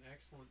makes an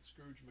excellent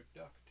Scrooge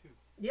McDuck too.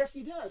 Yes,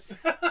 he does.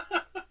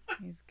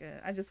 He's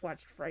good. I just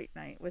watched Fright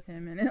Night with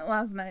him in it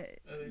last night.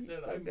 They said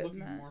so I'm good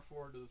looking in that. more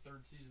forward to the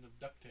third season of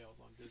DuckTales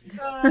on Disney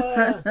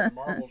Plus than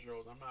Marvel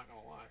shows. I'm not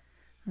gonna lie.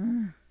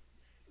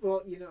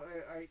 Well, you know,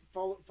 I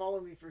follow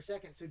me for a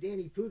second. So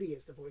Danny Pudi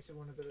is the voice of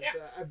one of those.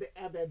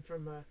 Abed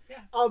from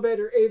Abed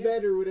or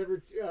Abed or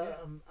whatever.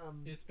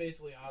 It's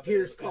basically Abed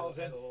Pierce calls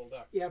as him. a little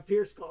duck. Yeah,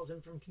 Pierce calls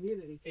him from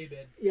Community.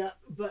 Abed. Yeah,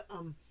 but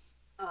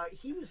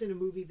he was in a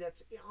movie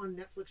that's on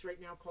Netflix right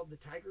now called The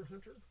Tiger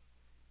Hunter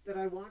that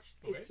I watched.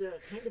 Okay. It's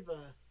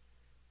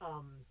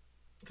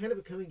kind of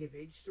a coming of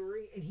age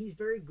story, and he's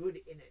very good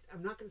in it.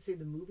 I'm not going to say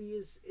the movie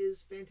is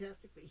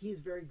fantastic, but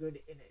he's very good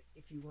in it.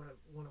 If you want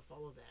to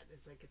follow that,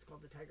 it's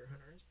called The Tiger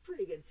Hunter. It's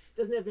pretty good.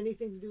 Doesn't have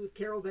anything to do with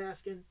Carol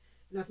Baskin,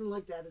 nothing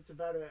like that. It's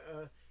about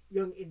a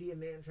young Indian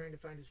man trying to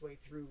find his way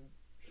through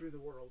the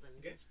world,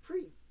 and it's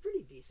pretty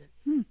decent.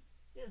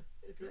 Yeah,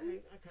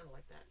 I kind of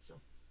like that. So.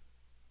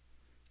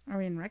 Are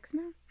we in Rex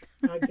now?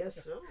 I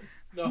guess so.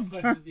 No,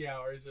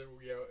 or is it,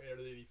 are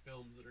there any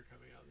films that are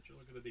coming out that you're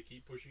looking at that they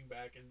keep pushing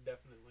back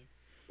indefinitely?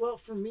 Well,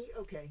 for me,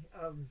 okay.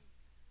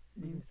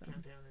 Name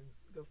Count down and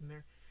go from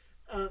there.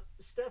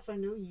 Steph, I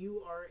know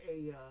you are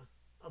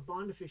a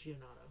Bond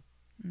aficionado.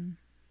 Mm.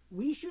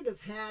 We should have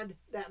had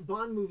that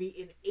Bond movie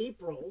in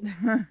April.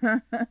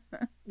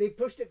 They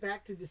pushed it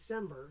back to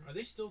December. Are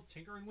they still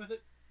tinkering with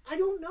it? I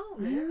don't know,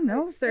 man. I don't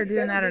know if they're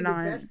doing that or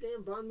not. The best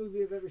damn Bond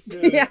movie I've ever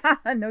seen. Yeah,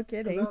 no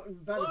kidding. As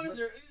long as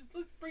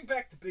let's bring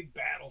back the big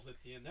battles at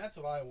the end. That's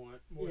what I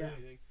want more than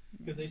anything.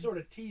 Because they sort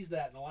of teased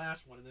that in the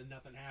last one, and then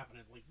nothing happened.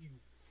 It's like, you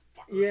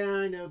fuckers. Yeah,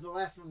 I know. The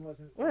last one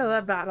wasn't. Well,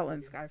 that battle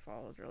in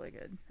Skyfall was really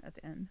good at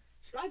the end.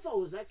 Skyfall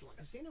was excellent.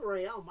 Casino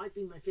Royale might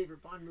be my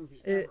favorite Bond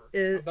movie It ever.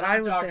 is. But I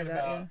I'm would talking say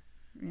that. about,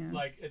 Yeah.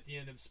 like, at the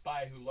end of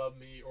Spy Who Loved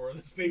Me, or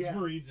the Space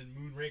Marines and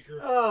Moonraker.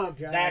 Oh,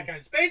 God. That kind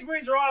of... Space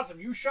Marines are awesome.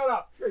 You shut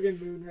up. Friggin'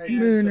 Moonraker.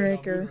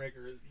 Moonraker.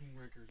 Moonraker's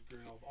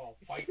great. I'll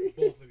fight with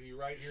both of you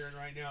right here and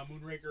right now.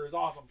 Moonraker is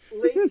awesome.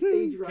 Late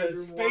stage Roger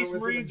Because Moore Space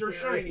was Marines an are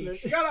shiny.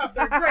 embarrassment. Shut up.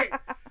 They're great.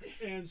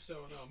 And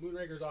so, no,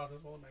 Moonraker's awesome.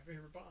 It's one of my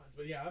favorite Bonds.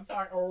 But yeah, I'm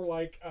talking... Or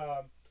like,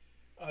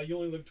 You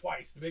Only Live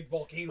Twice. The big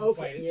volcano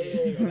fight at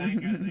the end.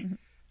 That kind of thing.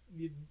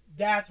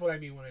 That's what I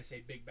mean when I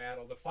say big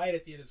battle. The fight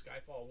at the end of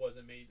Skyfall was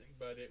amazing,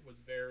 but it was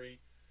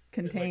very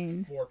contained.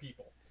 Like 4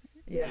 people.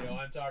 Yeah. You know,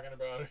 I'm talking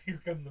about here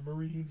come the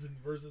Marines and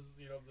versus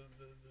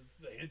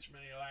the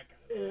henchmen, that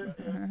kind of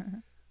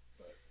thing.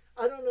 But,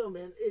 I don't know,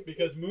 man.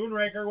 because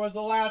Moonraker was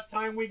the last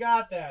time we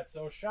got that,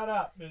 so shut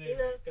up.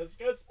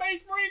 Because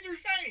Space Marines are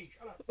shiny.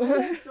 Shut up.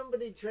 I had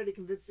somebody try to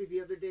convince me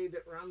the other day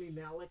that Rami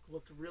Malek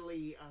looked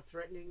really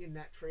threatening in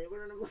that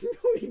trailer, and I'm like,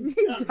 no, he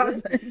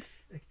doesn't.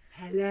 Like,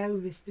 hello,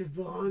 Mr.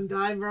 Bond.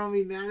 I'm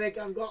Rami Malek.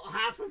 I've got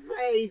half a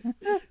face.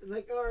 I'm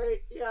like, all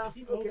right, yeah. Is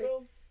he okay.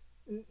 Blofeld?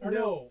 Or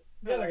no,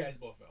 the other guy's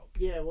Blofeld.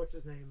 Yeah, what's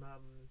his name?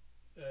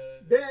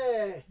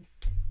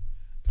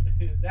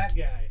 That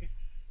guy.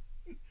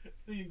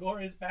 The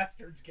Inglourious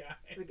Bastards guy.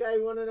 The guy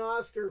who won an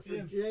Oscar for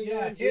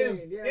Django and Jane.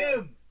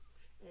 Him.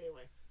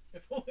 Anyway.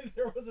 If only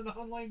there was an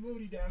online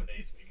movie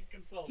database we could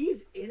consult.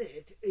 He's in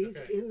it. He's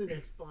in the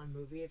next Bond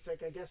movie. It's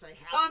like, I guess I have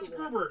Hans to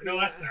Gruber. watch, No,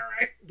 that's not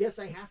right. Guess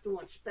I have to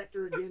watch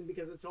Spectre again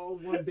because it's all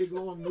one big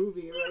long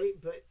movie, right?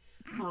 But,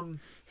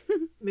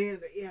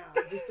 man, yeah,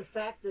 just the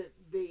fact that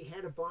they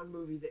had a Bond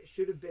movie that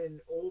should have been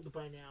old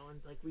by now, and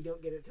it's like, we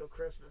don't get it till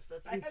Christmas.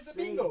 That's insane. I had the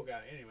bingo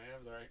guy. Anyway, that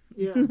was all right.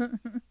 Yeah.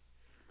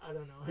 I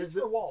don't know.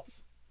 Christopher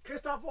Waltz.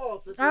 Christoph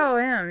Waltz. That's Oh,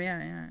 right.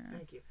 yeah.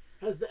 Thank you.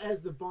 Has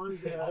the Bond...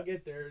 I'll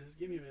get there. Just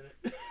give me a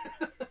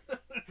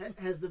minute.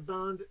 Has the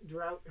Bond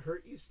drought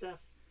hurt you, Steph?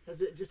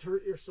 Has it just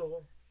hurt your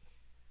soul?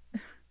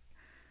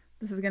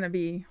 This is going to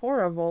be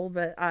horrible,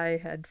 but I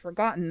had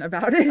forgotten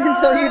about it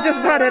until you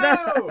just brought it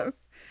up.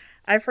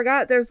 I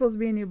forgot there's supposed to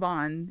be a new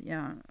Bond.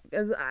 Yeah.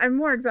 Because I'm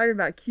more excited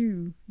about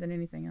Q than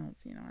anything else.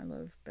 You know, I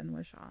love Ben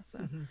Whishaw. So.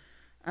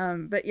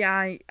 Mm-hmm. But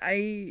yeah,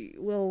 I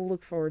will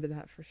look forward to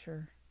that for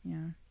sure.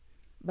 Yeah.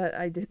 But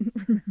I didn't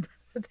remember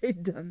that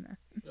they'd done that.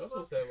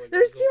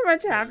 There's too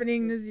much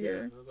happening this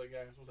year. It was like,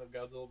 we're supposed to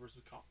have Godzilla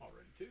vs. Kong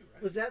already, too,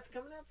 right? Was that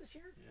coming out this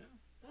year?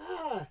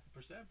 Yeah.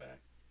 Push that back.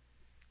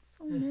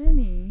 So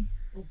many.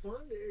 Well,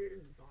 Bond.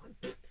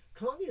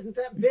 Kong isn't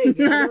that big.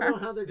 I don't know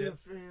how they're gonna.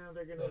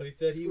 Well, he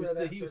said he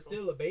was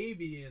still a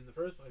baby in the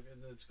first,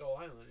 in the Skull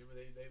Island.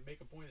 They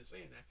make a point of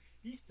saying that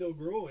he's still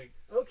growing.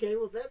 Okay,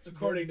 well that's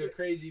according to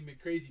Crazy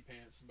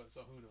Pants. But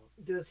so who knows?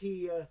 Does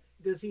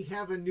he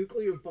have a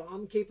nuclear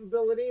bomb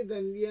capability?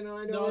 Then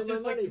I know. No,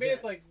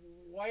 it's like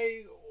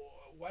why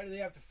do they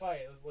have to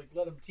fight? Like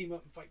let them team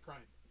up and fight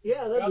crime.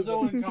 Yeah,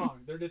 Godzilla and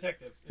Kong, they're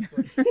detectives. It's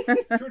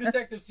like True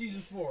Detective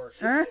season 4.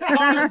 Kong and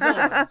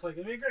Godzilla. It's like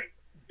it'd be great.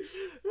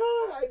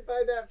 Oh, I'd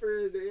buy that for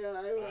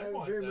I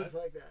would very much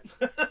like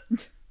that.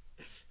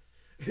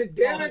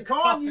 Damn it,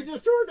 Kong! You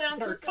just tore down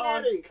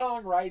Cincinnati.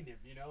 Kong riding him,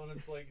 and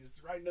it's like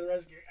it's riding to the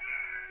rescue.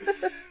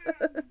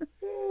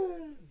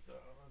 So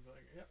I was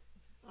like, yep.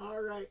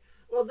 All right.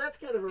 Well, that's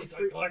kind of a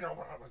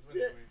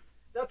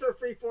that's our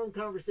free-form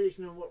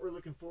conversation on what we're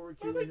looking forward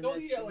to. I think in the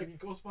next like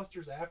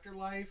Ghostbusters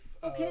Afterlife.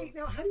 Okay,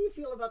 now how do you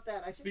feel about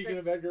that? Speaking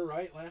of Edgar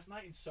Wright, last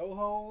night in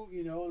Soho,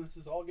 and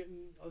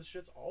this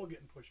shit's all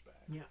getting pushed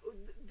back. Yeah,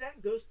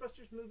 that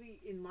Ghostbusters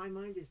movie, in my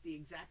mind, is the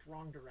exact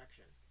wrong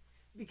direction.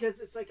 Because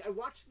it's like, I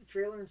watched the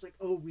trailer and it's like,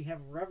 oh, we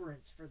have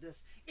reverence for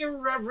this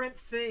irreverent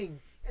thing.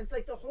 And it's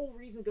like the whole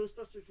reason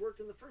Ghostbusters worked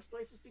in the first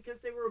place is because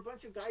they were a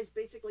bunch of guys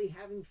basically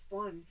having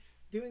fun,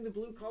 doing the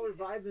blue-collar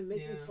vibe and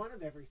making fun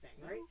of everything,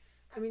 right?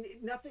 I mean,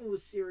 nothing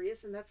was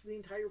serious, and that's the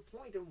entire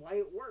point and why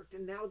it worked.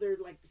 And now they're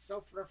like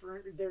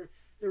self-referent, they're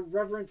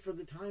reverent for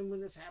the time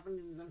when this happened,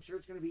 and I'm sure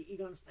it's going to be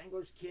Egon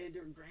Spengler's kid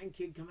or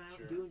grandkid coming out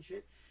and doing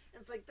shit. And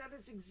it's like, that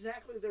is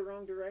exactly the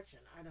wrong direction.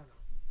 I don't know.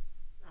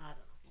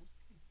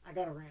 I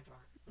got a rant on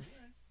it.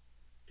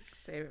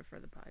 Save it for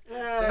the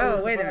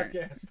podcast. Wait a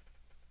minute.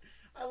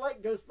 I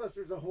like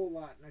Ghostbusters a whole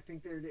lot, and I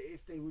think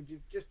if they would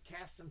just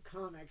cast some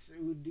comics,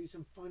 it would do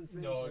some fun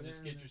things. No,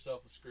 just get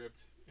yourself a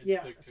script and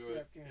stick to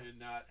it, and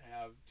not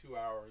have 2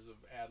 hours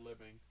of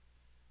ad-libbing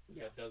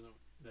that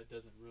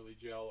doesn't really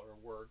gel or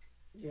work.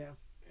 Yeah.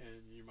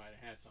 And you might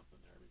have had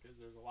something there, because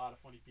there's a lot of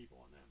funny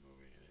people in that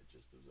movie, and it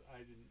just was,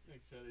 like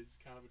I said, it's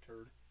kind of a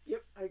turd.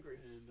 Yep, I agree.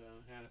 And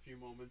had a few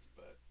moments,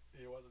 but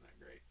it wasn't that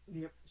great.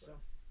 Yep. So.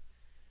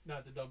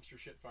 Not the dumpster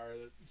shit fire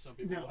that some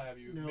people will have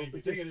you make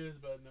you think it is,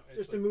 but no. It's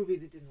just a movie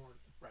that didn't work.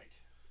 Right.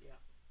 Yeah.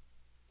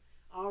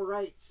 All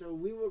right, so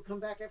we will come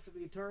back after the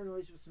guitar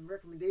noise with some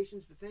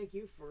recommendations, but thank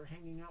you for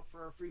hanging out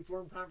for our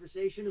free-form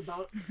conversation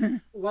about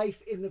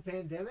life in the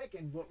pandemic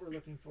and what we're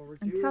looking forward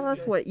to. And tell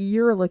us what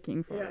you're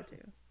looking forward to.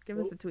 Give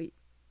us a tweet.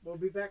 We'll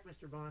be back,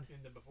 Mr. Bond.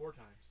 In the before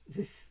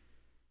times.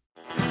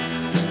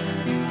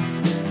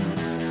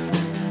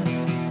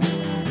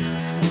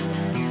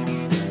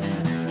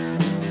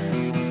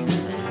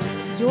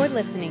 You're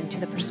listening to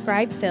the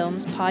Prescribed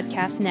Films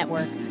Podcast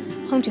Network,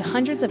 home to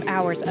hundreds of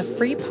hours of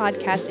free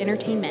podcast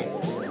entertainment.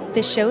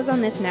 The shows on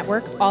this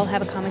network all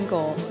have a common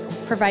goal,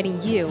 providing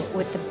you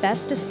with the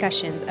best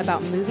discussions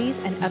about movies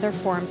and other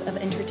forms of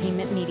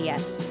entertainment media.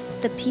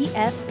 The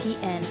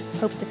PFPN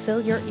hopes to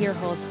fill your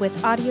earholes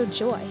with audio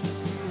joy.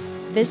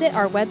 Visit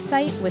our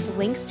website with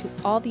links to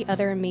all the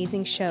other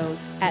amazing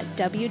shows at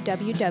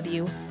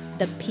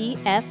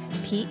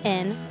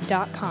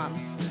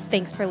www.thepfpn.com.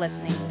 Thanks for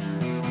listening.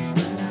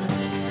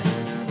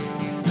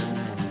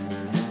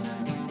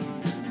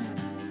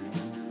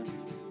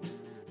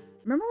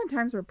 Remember when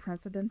times were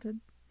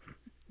precedented?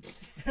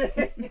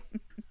 That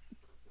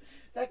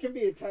can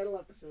be a title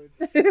episode.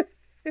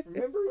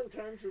 Remember when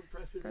times were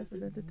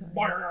precedented?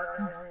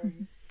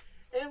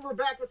 And we're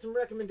back with some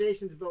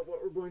recommendations about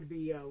what we're going to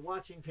be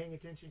watching, paying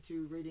attention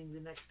to, reading the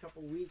next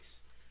couple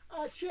weeks.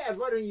 Chad,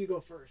 why don't you go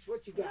first?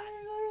 What you got?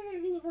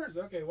 You go first.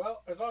 Okay,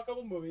 well, I saw a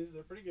couple movies.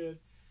 They're pretty good.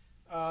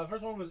 The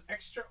first one was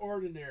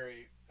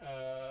Extraordinary.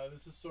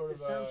 This is sort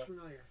of sounds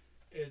familiar.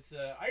 It's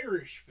an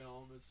Irish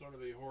film. It's sort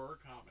of a horror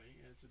comedy.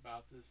 It's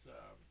about this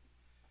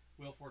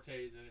Will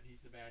Forte's in it.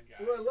 He's the bad guy.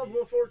 Oh, I love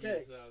Will Forte.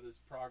 He's this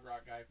prog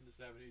rock guy from the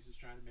 70s who's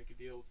trying to make a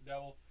deal with the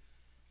devil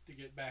to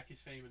get back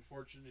his fame and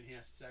fortune, and he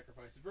has to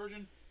sacrifice a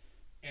virgin.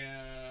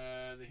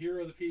 And the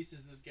hero of the piece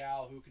is this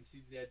gal who can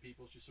see the dead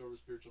people. She's sort of a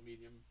spiritual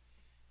medium.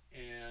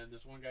 And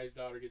this one guy's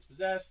daughter gets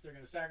possessed. They're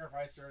going to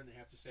sacrifice her, and they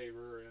have to save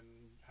her, and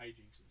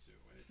hijinks ensue.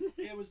 And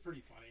it was pretty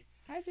funny.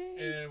 Hijinks.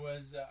 And it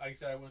was, like I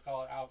said, I wouldn't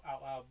call it out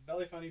loud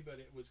belly funny, but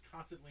it was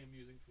constantly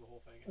amusing through the whole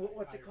thing. And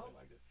what's it called?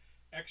 Really liked it.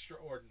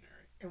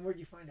 Extraordinary. And where'd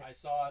you find it? I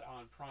saw it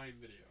on Prime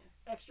Video.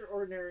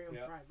 Extraordinary on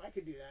Prime. I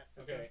could do that.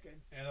 That sounds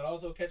good. And then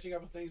also catching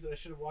up with things that I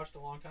should have watched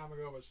a long time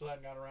ago, but still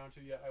hadn't gotten around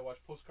to yet. I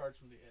watched Postcards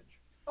from the Edge.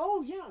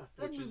 Oh yeah,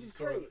 that which is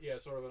great.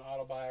 sort of an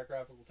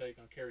autobiographical take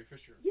on Carrie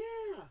Fisher.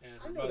 Yeah,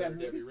 and her mother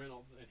Debbie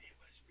Reynolds, and it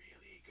was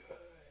really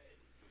good.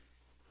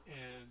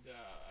 And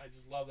I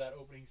just love that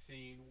opening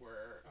scene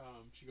where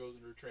she goes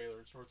into her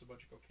trailer and snorts a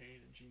bunch of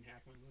cocaine, and Gene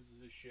Hackman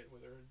loses his shit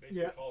with her and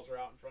basically calls her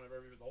out in front of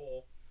everybody, the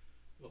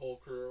whole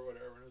crew or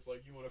whatever, and it's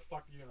like, don't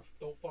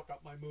fuck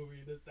up my movie,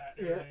 this, that,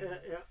 and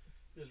everything.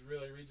 Just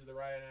really reads the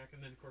riot act,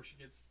 and then of course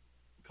she gets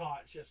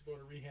caught. She has to go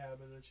to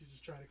rehab, and then she's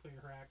just trying to clean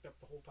her act up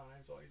the whole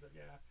time. So he's like,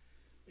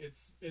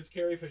 it's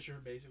Carrie Fisher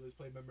basically. It's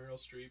played by Meryl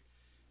Streep,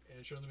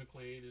 and Shirley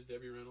MacLaine is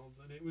Debbie Reynolds,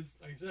 and it was,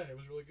 like I said, it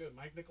was really good.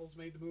 Mike Nichols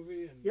made the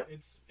movie, and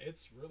it's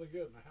really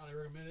good, and I highly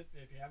recommend it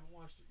if you haven't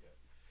watched it yet.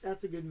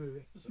 That's a good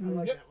movie. So, I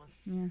like that one.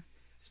 Yeah.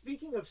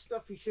 Speaking of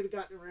stuff we should have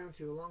gotten around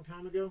to a long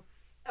time ago,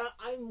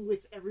 I'm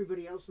with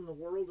everybody else in the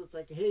world. It's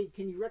like, hey,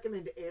 can you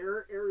recommend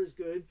Air? Air is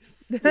good.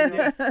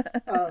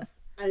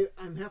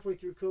 I'm halfway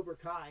through Cobra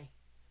Kai.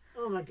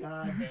 Oh my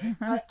god. Okay.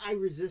 I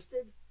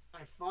resisted.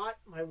 I fought.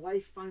 My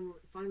wife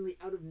finally,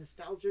 out of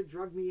nostalgia,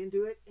 drugged me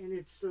into it, and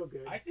it's so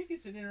good. I think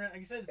it's an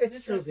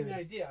interesting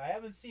idea. I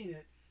haven't seen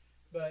it,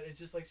 but it's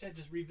just like I said,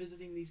 just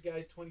revisiting these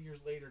guys 20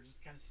 years later,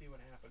 just to kind of see what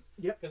happened.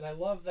 Yep. Because I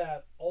love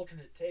that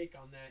alternate take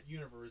on that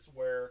universe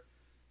where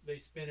they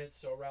spin it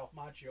so Ralph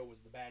Macchio was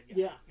the bad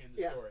guy in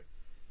the story.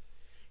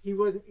 He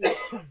wasn't.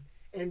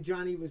 and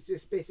Johnny was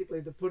just basically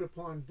the put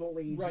upon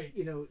bully, Right.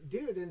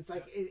 dude. And it's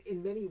like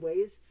in many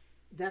ways,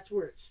 that's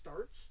where it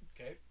starts.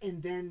 Okay.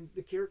 And then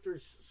the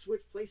characters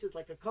switch places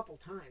like a couple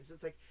times.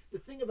 It's like the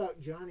thing about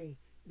Johnny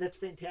that's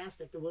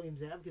fantastic. The William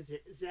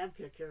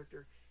Zabka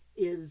character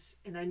is,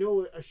 and I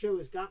know a show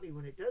has got me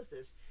when it does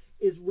this,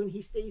 is when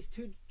he stays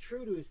too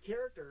true to his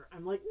character.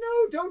 I'm like,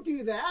 no, don't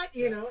do that,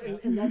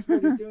 and that's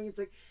what he's doing. It's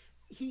like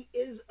he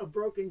is a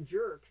broken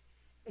jerk,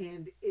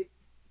 and it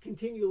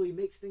continually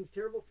makes things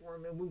terrible for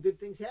him. And when good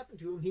things happen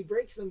to him, he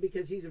breaks them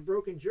because he's a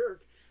broken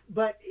jerk.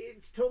 But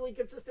it's totally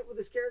consistent with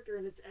his character,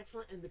 and it's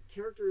excellent. And the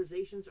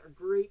characterizations are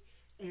great,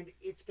 and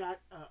it's got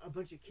a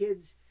bunch of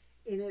kids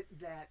in it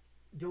that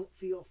don't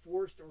feel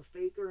forced or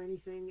fake or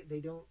anything. They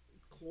don't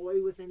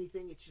cloy with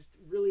anything. It's just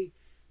really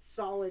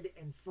solid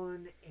and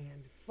fun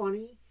and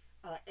funny.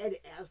 Ed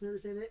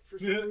Asner's in it for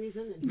some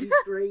reason, and he's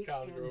great.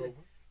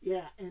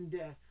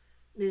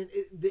 Man,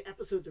 the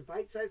episodes are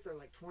bite-sized. They're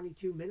like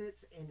 22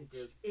 minutes, and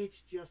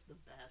it's just the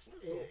best.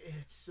 Cool.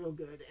 It's so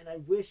good, and I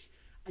wish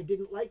I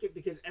didn't like it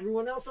because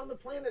everyone else on the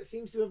planet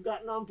seems to have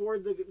gotten on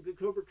board the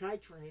Cobra Kai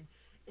train,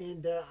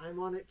 and I'm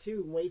on it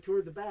too, way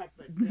toward the back,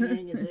 but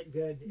dang is it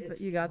good. It's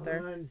but you got fun.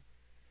 there.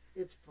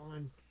 It's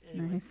fun.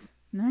 Anyway.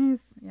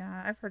 Nice.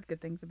 Yeah, I've heard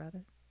good things about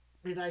it.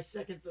 And I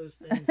second those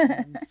things.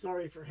 I'm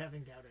sorry for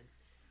having doubted.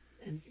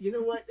 And you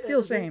know what?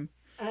 Feel shame.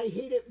 I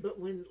hate it, but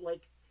when,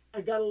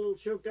 I got a little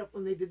choked up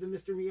when they did the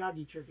Mr.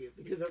 Miyagi tribute,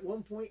 because at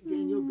one point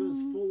Daniel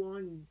goes full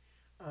on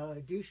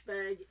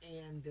douchebag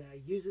and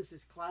uses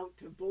his clout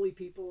to bully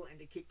people and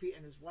to kick people,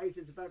 and his wife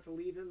is about to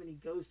leave him, and he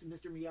goes to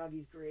Mr.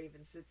 Miyagi's grave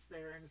and sits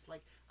there, and it's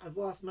like, I've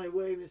lost my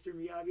way, Mr.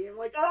 Miyagi. I'm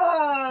like,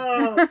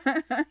 oh!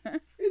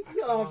 It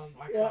sucks.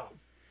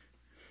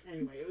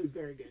 Anyway, it was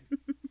very good.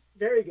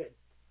 Very good.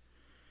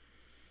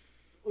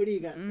 What do you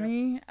got, Steph?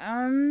 Me?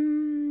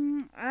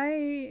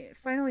 I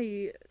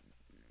finally...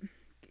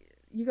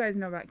 You guys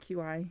know about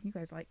QI. You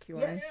guys like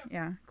QI. Yes.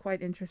 Yeah,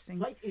 quite interesting.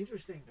 Quite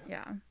interesting.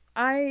 Yeah.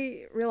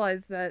 I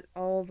realized that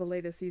all the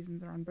latest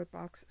seasons are on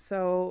BritBox,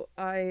 so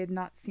I had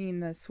not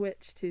seen the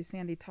switch to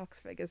Sandy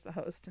Toksvig as the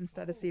host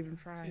instead of Stephen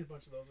Fry. I've seen a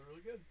bunch of those. Are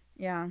really good.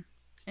 Yeah.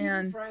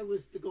 Stephen Fry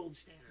was the gold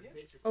standard,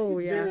 basically. Oh,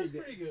 yeah. She's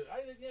pretty good.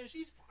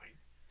 She's fine.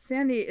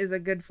 Sandy is a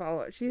good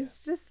follow.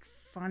 She's just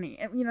funny.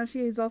 And,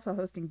 she's also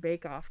hosting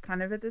Bake Off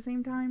kind of at the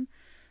same time.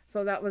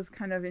 So that was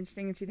kind of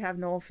interesting. And she'd have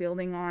Noel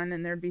Fielding on,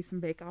 and there'd be some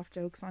Bake Off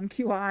jokes on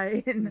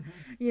QI. And,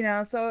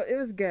 so it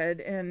was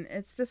good. And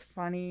it's just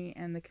funny.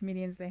 And the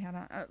comedians they had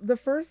on.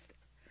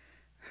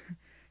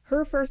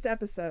 Her first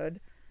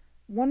episode,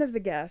 one of the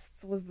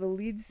guests was the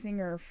lead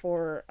singer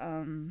for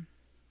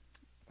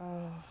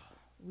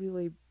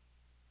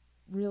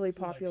really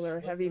popular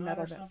heavy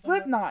metal band.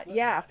 Slipknot,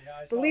 yeah.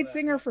 The lead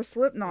singer for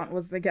Slipknot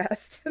was the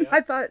guest. And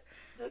I thought,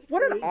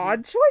 what an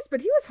odd choice, but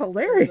he was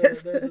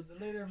hilarious. There's a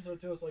later episode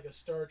too, it's like a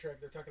Star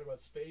Trek, they're talking about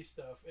space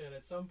stuff, and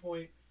at some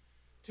point,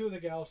 two of the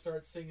gals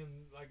start singing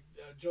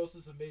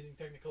Joseph's Amazing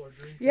Technicolor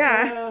Dreamcoat.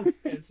 Yeah.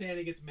 And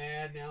Sandy gets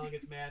mad, and Alan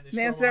gets mad, and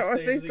they storm off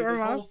they stage. storm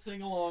This off. whole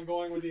sing-along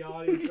going with the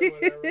audience or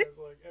whatever. I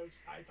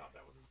thought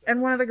that was hysterical.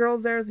 And one of the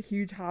girls there is a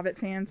huge Hobbit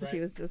fan, so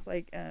she was just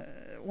like,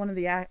 one of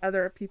the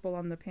other people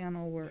on the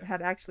panel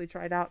had actually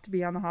tried out to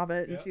be on The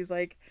Hobbit, and she's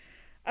like,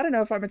 I don't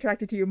know if I'm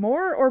attracted to you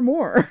more or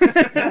more.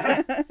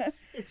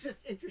 It's just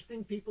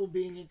interesting people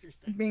being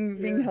interesting.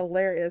 Being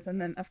hilarious.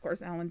 And then, of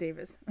course, Alan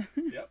Davis.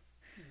 Yep.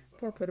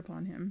 Poor put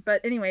upon him.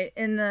 But anyway,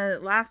 in the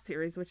last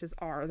series, which is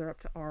R, they're up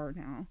to R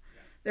now,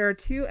 there are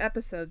 2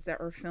 episodes that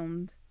were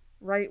filmed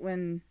right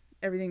when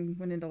everything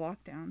went into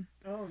lockdown.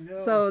 Oh,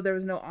 no. So there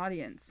was no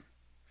audience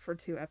for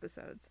 2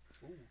 episodes.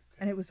 Ooh, okay.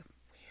 And it was weird.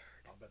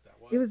 I'll bet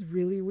that was. It was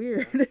really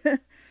weird.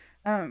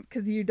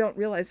 Because you don't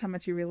realize how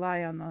much you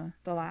rely on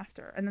the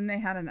laughter. And then they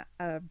had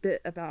a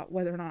bit about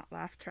whether or not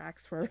laugh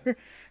tracks were a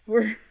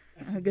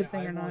good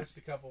thing or not. I watched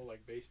a couple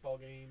baseball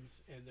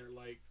games, and they're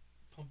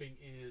pumping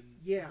in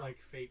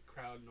fake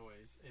crowd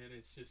noise, and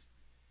it's just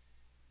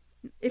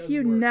if doesn't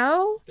you work.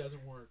 know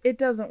Doesn't work. it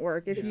doesn't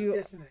work. If it's you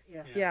dissonant,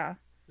 yeah.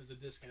 There's a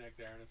disconnect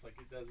there, and it's like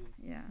it doesn't.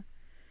 Yeah.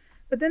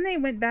 But then they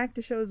went back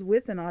to shows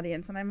with an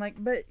audience, and I'm like,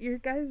 but your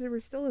guys were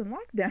still in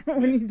lockdown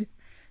when you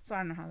so I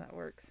don't know how that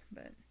works,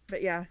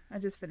 but yeah, I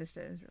just finished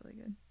it. It was really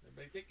good.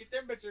 Everybody take your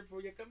temperature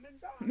before you come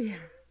inside. Yeah.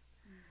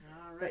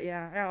 All right. But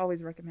yeah, I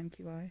always recommend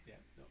QI. Yeah,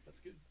 no, that's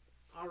good.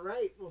 All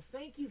right. Well,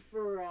 thank you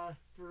for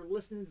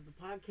listening to the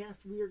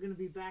podcast. We are going to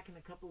be back in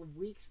a couple of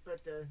weeks,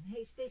 but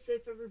hey, stay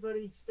safe,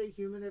 everybody. Stay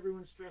human.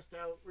 Everyone's stressed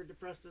out. We're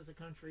depressed as a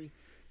country.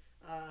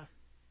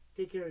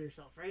 Take care of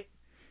yourself, right?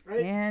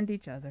 Right? And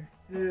each other.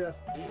 Yeah.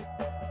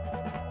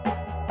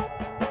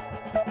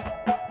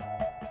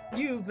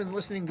 You've been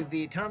listening to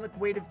The Atomic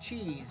Weight of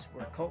Cheese,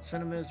 where cult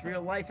cinema is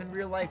real life and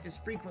real life is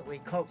frequently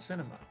cult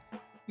cinema.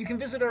 You can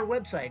visit our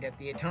website at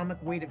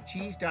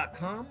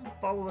theatomicweightofcheese.com,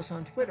 follow us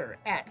on Twitter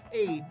at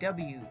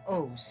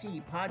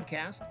AWOC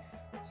Podcast,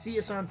 see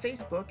us on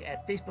Facebook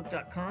at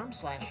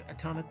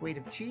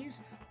facebook.com/atomicweightofcheese,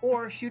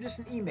 or shoot us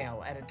an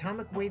email at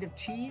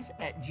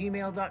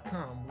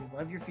atomicweightofcheese@gmail.com. We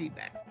love your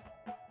feedback.